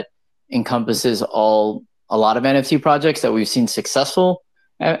think, that encompasses a lot of NFT projects that we've seen successful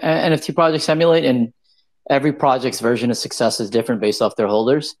NFT projects emulate, and every project's version of success is different based off their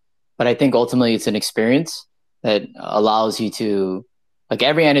holders. But I think ultimately it's an experience that allows you to, like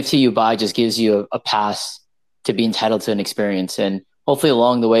every NFT you buy just gives you a pass to be entitled to an experience. And hopefully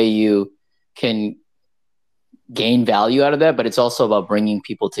along the way you can gain value out of that, but it's also about bringing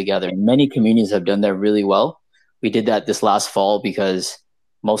people together. And many communities have done that really well. We did that this last fall because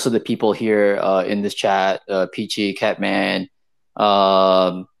most of the people here in this chat, Peachy, Catman,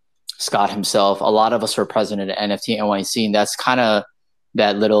 Scott himself, a lot of us were present at NFT NYC, and that's kind of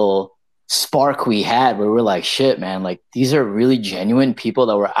that little spark we had where we're like, shit, man, like these are really genuine people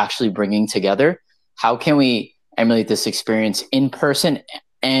that we're actually bringing together. How can we emulate this experience in person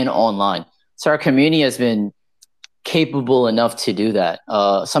and online? So our community has been capable enough to do that.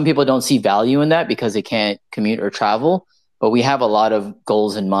 Some people don't see value in that because they can't commute or travel, but we have a lot of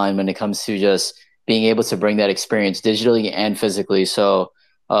goals in mind when it comes to just being able to bring that experience digitally and physically. So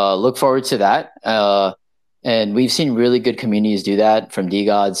look forward to that. And we've seen really good communities do that, from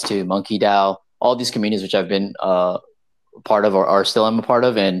DGods to Monkey DAO, all these communities which I've been part of or are still am a part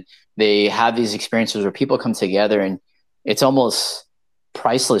of. And they have these experiences where people come together, and it's almost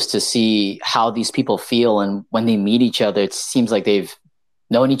priceless to see how these people feel. And when they meet each other, it seems like they've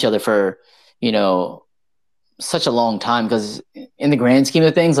known each other for, such a long time. Because in the grand scheme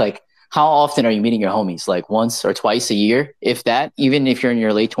of things, like how often are you meeting your homies? Like once or twice a year, if that, even if you're in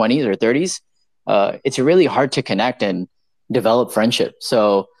your late 20s or 30s, it's really hard to connect and develop friendship.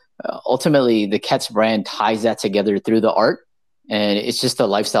 So ultimately the Kets brand ties that together through the art. And it's just a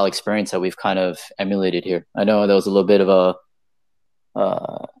lifestyle experience that we've kind of emulated here. I know that was a little bit of a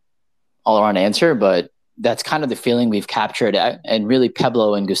all-around answer, but that's kind of the feeling we've captured. And really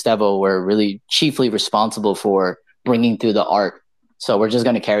Pablo and Gustavo were really chiefly responsible for bringing through the art. So we're just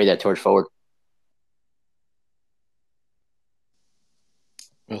going to carry that torch forward.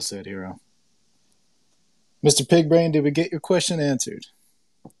 Well said, Hero. Mr. Pigbrain, did we get your question answered?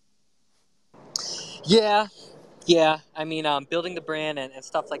 Yeah. I mean, building the brand and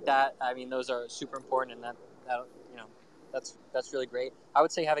stuff like that. I mean, those are super important, and that that's really great. I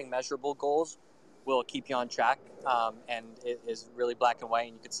would say having measurable goals will keep you on track, and it is really black and white.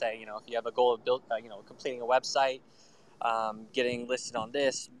 And you could say, if you have a goal of completing a website, getting listed on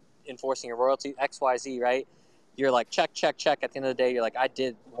this, enforcing your royalty, X, Y, Z, right? You're like check. At the end of the day, you're like, I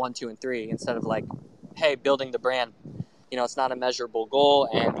did 1, 2, and 3, instead of like, hey, building the brand. It's not a measurable goal,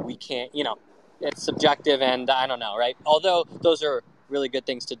 and we can't. It's subjective, and I don't know, right? Although those are really good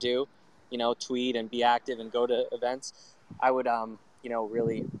things to do, tweet and be active and go to events. I would,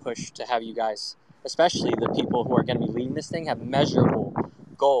 really push to have you guys, especially the people who are going to be leading this thing, have measurable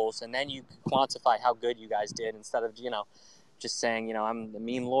goals, and then you quantify how good you guys did instead of, just saying, I'm the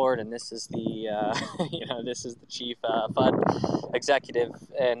meme lord, and this is the, this is the chief FUD executive,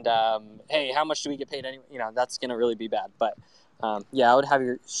 and hey, how much do we get paid anyway? That's gonna really be bad. But I would have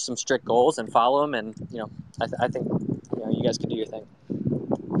some strict goals and follow them, and I think you guys can do your thing.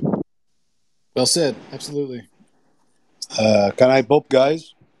 Well said. Absolutely. Can I pop,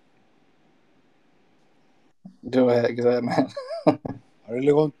 guys? Go ahead, man. I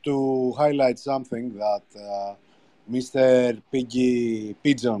really want to highlight something that Mr. Piggy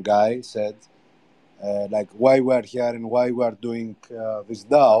Pigeon guy said, like why we're here and why we're doing this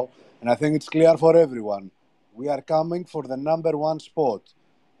DAO. And I think it's clear for everyone. We are coming for the number one spot.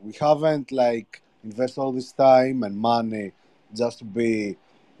 We haven't like invested all this time and money just to be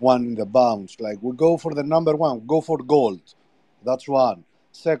one in the bounce. Like we go for the number one, go for gold. That's one.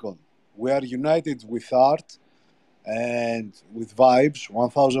 Second, we are united with art and with vibes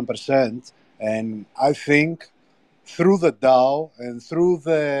 1000%. And I think through the DAO and through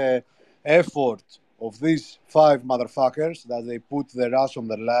the effort of these 5 motherfuckers that they put their ass on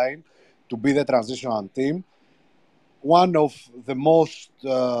the line to be the transitional team, one of the most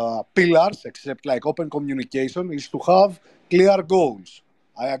pillars, except like open communication, is to have clear goals.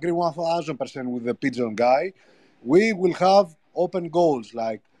 I agree 1000% with the pigeon guy. We will have open goals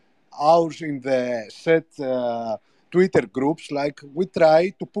like ours in the set Twitter groups. Like we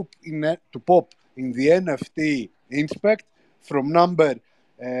try to pop in the NFT inspect from number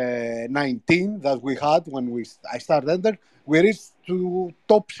 19 that we had when I started enter. We reached to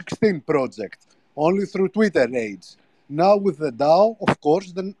top 16 project only through Twitter raids. Now with the DAO, of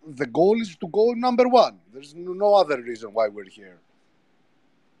course, then the goal is to go number one. There's no other reason why we're here.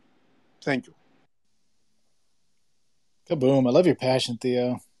 Thank you. Kaboom! I love your passion,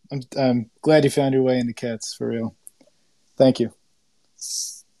 Theo. I'm glad you found your way into cats for real. Thank you.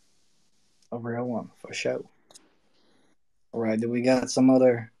 A real one for sure. All right, do we got some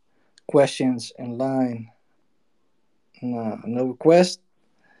other questions in line? No request.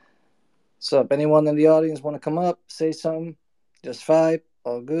 So, if anyone in the audience want to come up, say something, just 5,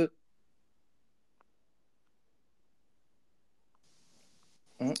 all good.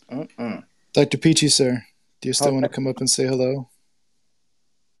 Dr. Peachy, sir, do you still want to come up and say hello?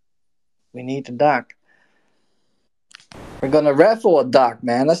 We need the doc. We're gonna raffle a doc,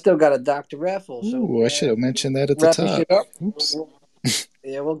 man. I still got a doc to raffle. So Ooh, I should have mentioned that at the wrapping top. shit up. Oops.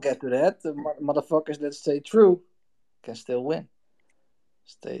 Yeah, we'll get to that. The motherfuckers that stay true can still win.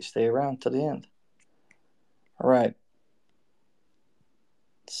 Stay around to the end. All right.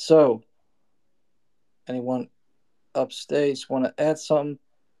 So, anyone upstage want to add something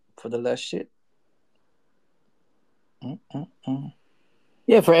for the last shit?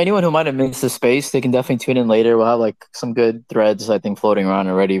 Yeah, for anyone who might have missed the space, they can definitely tune in later. We'll have like some good threads, I think, floating around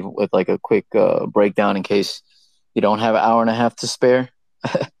already with like a quick breakdown in case you don't have an hour and a half to spare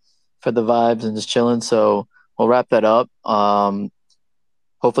for the vibes and just chilling. So we'll wrap that up.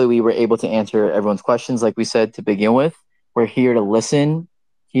 Hopefully we were able to answer everyone's questions. Like we said to begin with, we're here to listen,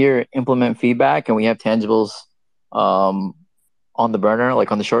 here implement feedback, and we have tangibles on the burner,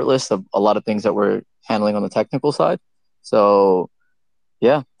 like on the short list of a lot of things that we're handling on the technical side. So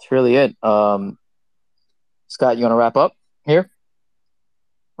yeah, that's really it. Scott, you want to wrap up here?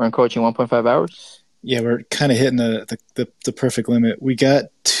 We're encroaching 1.5 hours. Yeah, we're kind of hitting the perfect limit. We got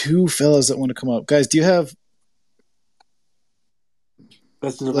 2 fellas that want to come up. Guys, do you have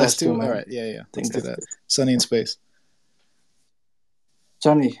Let's do the last 2? man. All right, yeah. Let's do that. Sunny in space.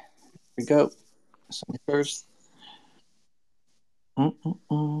 Sunny, here we go. Sunny first. Oh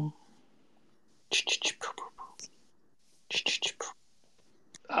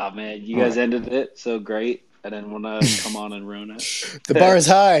man, you guys ended it so great. I didn't want to come on and ruin it. The bar is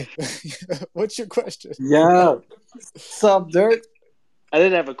high. What's your question? Yeah. What's up, Dirk? I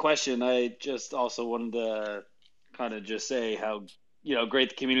didn't have a question. I just also wanted to kind of just say how great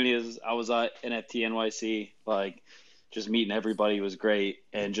the community is. I was at NFT NYC, like just meeting everybody was great,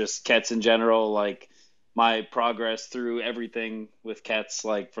 and just Kets in general. Like my progress through everything with Kets,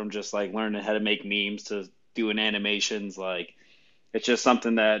 like from just like learning how to make memes to doing animations, like it's just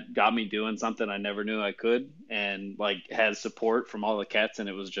something that got me doing something I never knew I could, and like had support from all the Kets, and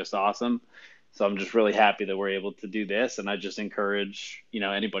it was just awesome. So I'm just really happy that we're able to do this, and I just encourage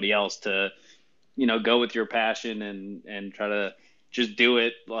anybody else to go with your passion and try to just do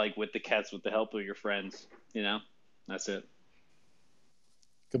it like with the Kets with the help of your friends. That's it.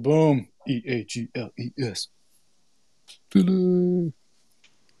 Kaboom! EAGLES. I'm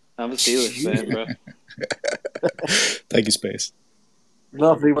a Steelers fan, bro. Thank you, Space.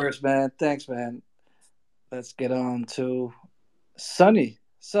 Lovely words, man. Thanks, man. Let's get on to Sunny.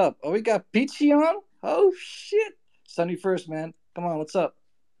 What's up? Oh, we got Peachy on? Oh, shit. Sunny first, man. Come on, what's up?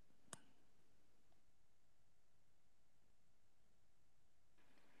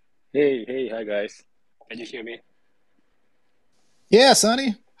 Hey, hi guys. Can you hear me? Yeah,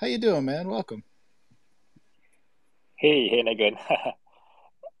 Sonny. How you doing, man? Welcome. Hey, Megan.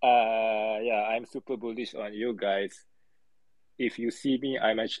 Yeah, I'm super bullish on you guys. If you see me,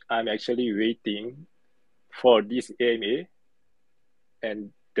 I'm actually waiting for this AMA,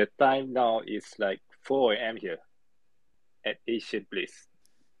 and the time now is like 4 a.m. here at Asian place,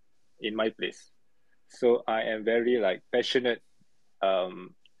 in my place. So I am very like passionate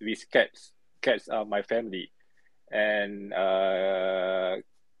with cats. Cats are my family, and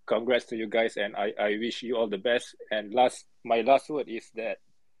congrats to you guys, and I wish you all the best. And my last word is that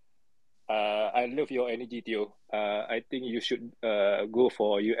I love your energy, Theo. I think you should go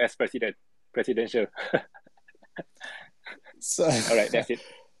for US presidential. So, All right, that's it.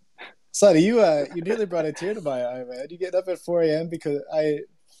 Sonny, you nearly brought a tear to my eye, man. You getting up at 4 a.m. because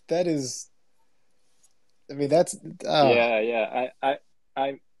that is, I mean, that's, oh. Yeah.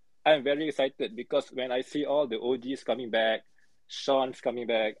 I'm very excited because when I see all the OGs coming back, Sean's coming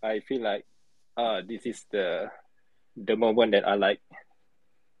back, I feel like this is the moment that I like.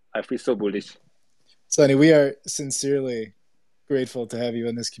 I feel so bullish. Sonny, we are sincerely grateful to have you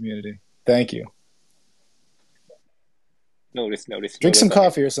in this community. Thank you. No risk. Drink some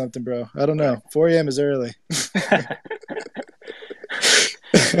coffee or something, bro. I don't know. 4 a.m. is early.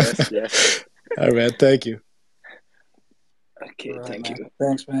 Yes. All right, thank you. Okay, Right, thank man. you.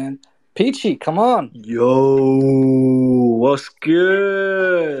 Thanks, man. Peachy, come on. Yo, what's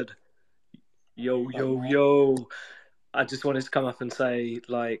good? Right, man. Yo. I just wanted to come up and say,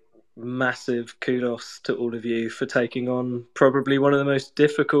 like, massive kudos to all of you for taking on probably one of the most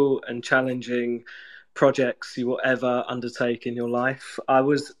difficult and challenging projects you will ever undertake in your life. I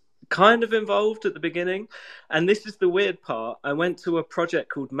was kind of involved at the beginning, and this is the weird part. I went to a project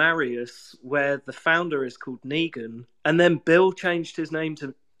called Marius where the founder is called Negan, and then Bill changed his name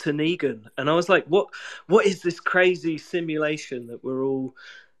to Negan, and I was like, what is this crazy simulation that we're all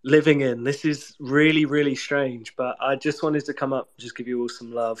living in? This is really, really strange. But I just wanted to come up, just give you all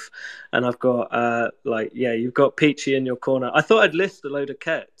some love. And I've got you've got Peachy in your corner. I thought I'd list a load of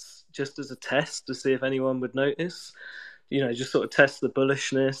cats just as a test to see if anyone would notice. You know, just sort of test the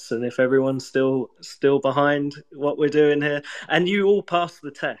bullishness and if everyone's still behind what we're doing here. And you all passed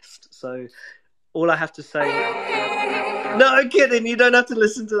the test. So all I have to say no, I'm kidding. You don't have to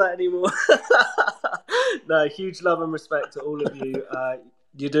listen to that anymore. No, huge love and respect to all of you.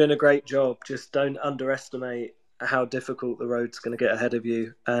 You're doing a great job. Just don't underestimate how difficult the road's going to get ahead of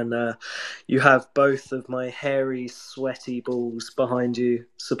you. And you have both of my hairy, sweaty balls behind you,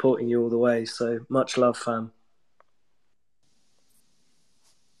 supporting you all the way. So much love, fam.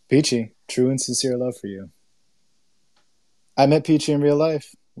 Peachy, true and sincere love for you. I met Peachy in real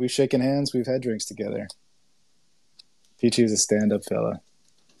life. We've shaken hands. We've had drinks together. Peachy is a stand-up fella.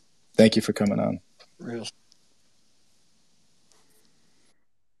 Thank you for coming on. Real.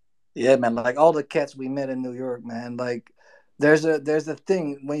 Yeah, man. Like all the cats we met in New York, man. Like there's a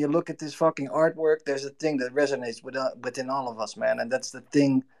thing when you look at this fucking artwork. There's a thing that resonates within all of us, man, and that's the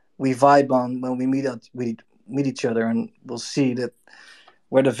thing we vibe on when we meet each other, and we'll see that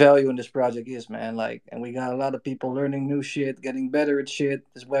where the value in this project is, man. Like, and we got a lot of people learning new shit, getting better at shit.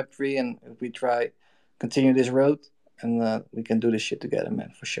 This Web3, and if we continue this road, and we can do this shit together,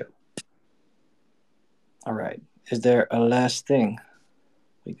 man, for sure. All right. Is there a last thing?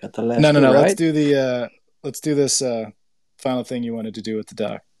 We got the last. No. Right? Let's do this final thing you wanted to do with the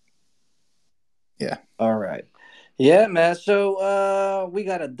doc. Yeah. All right. Yeah, man. So we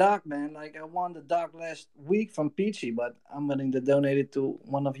got a doc, man. Like I won the doc last week from Peachy, but I'm willing to donate it to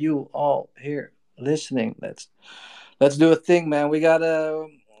one of you all here listening. Let's do a thing, man.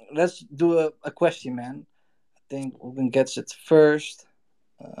 Let's do a question, man. I think Ruben gets it first.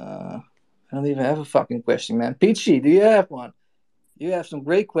 I don't even have a fucking question, man. Peachy, do you have one? You have some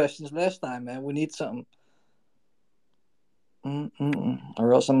great questions last time, man. We need something.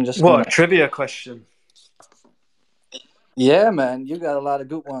 Or else I'm just What, trivia question? Yeah, man. You got a lot of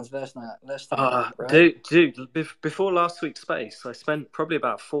good ones last time, right? Dude, before last week's space, I spent probably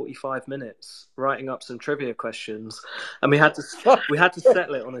about 45 minutes writing up some trivia questions, and we had to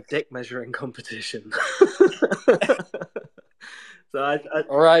settle it on a dick measuring competition. So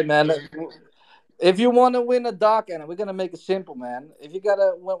all right, man. If you want to win a doc, and we're gonna make it simple, man. If you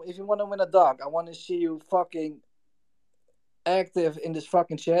want to win a doc, I want to see you fucking active in this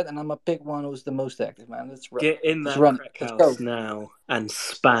fucking chat, and I'm gonna pick one who's the most active, man. Get in that crack house now and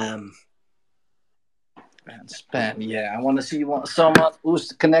spam. And spam, yeah. I want to see someone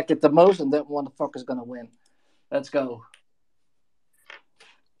who's connected the most, and that one the fuck is gonna win. Let's go.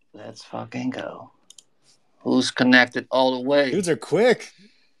 Let's fucking go. Who's connected all the way? Dudes are quick.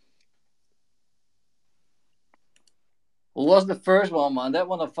 Who was the first one, man? That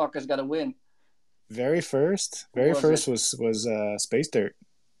motherfucker's got to win. Very first was Space Dirt.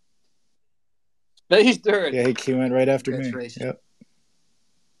 Space Dirt. Yeah, he went right after me. Yep.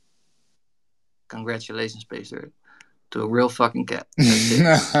 Congratulations, Space Dirt. To a real fucking cat.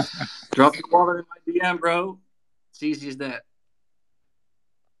 Drop your wallet in my DM, bro. It's easy as that.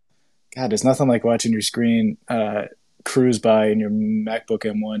 God, there's nothing like watching your screen cruise by and your MacBook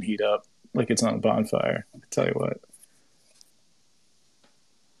M1 heat up like it's on a bonfire. I tell you what.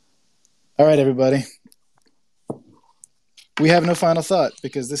 All right, everybody. We have no final thought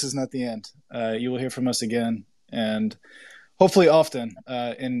because this is not the end. You will hear from us again, and hopefully often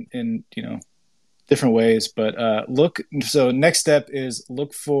in different ways. But so next step is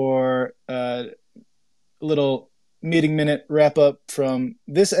look for a little meeting minute wrap up from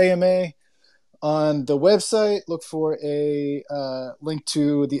this AMA on the website. Look for a link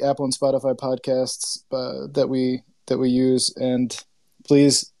to the Apple and Spotify podcasts that we use, and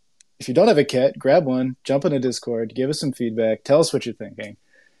please, if you don't have a cat, grab one, jump in a Discord, give us some feedback, tell us what you're thinking.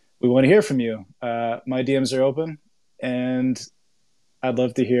 We want to hear from you. My DMs are open, and I'd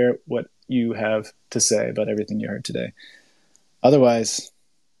love to hear what you have to say about everything you heard today. Otherwise,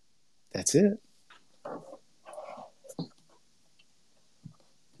 that's it.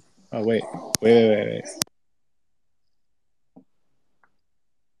 Oh, wait.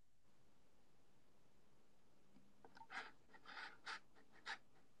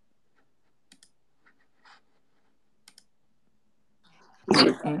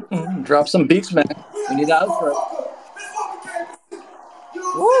 Drop some beats, man. We need the outro.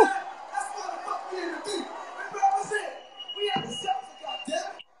 Woo!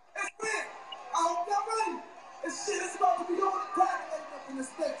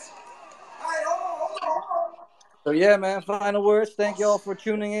 So yeah, man. Final words. Thank you all for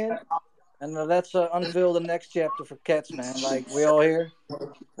tuning in, and let's unveil the next chapter for Cats, man. Like we all here.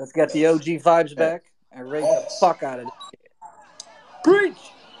 Let's get the OG vibes back and rate the fuck out of this shit.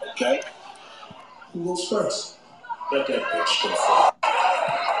 Preach. Okay. Who goes first? Let that bitch go first.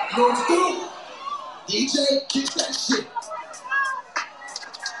 You know what to do? DJ, kick that shit.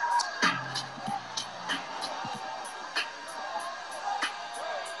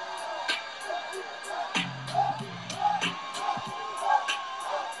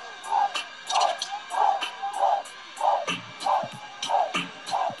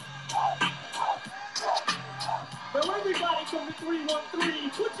 Now everybody from the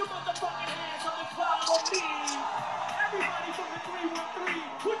 313, put your motherfucking hands on the cloud on me. Everybody from the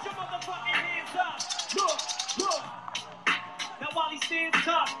 313, put your motherfucking hands up. Look. Now while he stands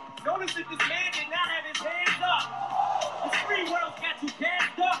tough, notice that this man did not have his hands up. The free world's got you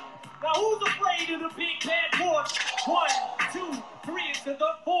gassed up. Now who's afraid of the big bad horse? 1, 2, 3 is to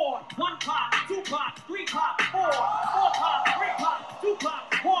the 4. 1 pop, 2 pop, 3 pop, 4. 4 pop, 3 pop, 2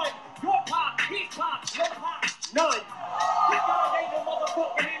 pop, 1. Your pop, his pop, no pop, none. This guy ain't no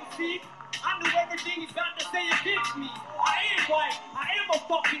motherfucking MC. I knew everything he's got to say against me. I am white, I am a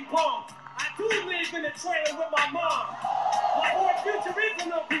fucking punk. I do live in a trailer with my mom. My boy Future is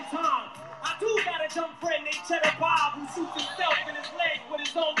an Uncle Tom. I do got a dumb friend named Cheddar Bob who shoots himself in his leg with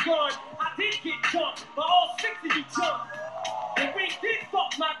his own gun. I did get jumped by all 6 of you chumps. And we did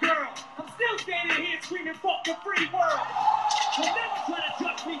fuck my girl. I'm still standing here screaming fuck the free world. So never try to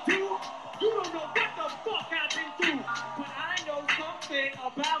judge me, dude. You don't know what the fuck I've been through. But I know something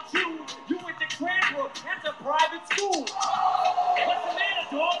about you. You went to Cranbrook. That's a private school. What's the matter,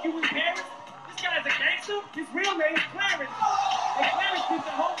 dog? You in Paris? This guy's a gangster? His real name is Clarence. And Clarence lives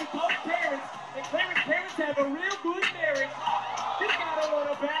at home with both parents. And Clarence's parents have a real good marriage. This guy don't want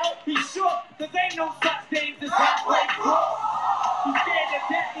to battle. He's shook. Cause ain't no such things as halfway crooks. He's scared to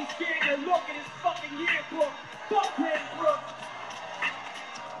death. He's scared to look at his fucking yearbook. Fuck Cranbrook.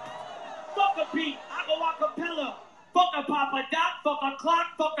 Fuck a beat, I go a cappella. Fuck a Papa Doc, fuck a clock,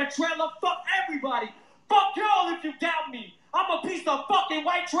 fuck a trailer, fuck everybody. Fuck y'all if you doubt me. I'm a piece of fucking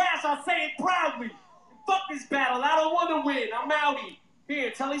white trash, I say it proudly. Fuck this battle, I don't want to win, I'm outie.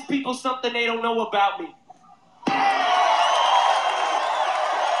 Here, tell these people something they don't know about me.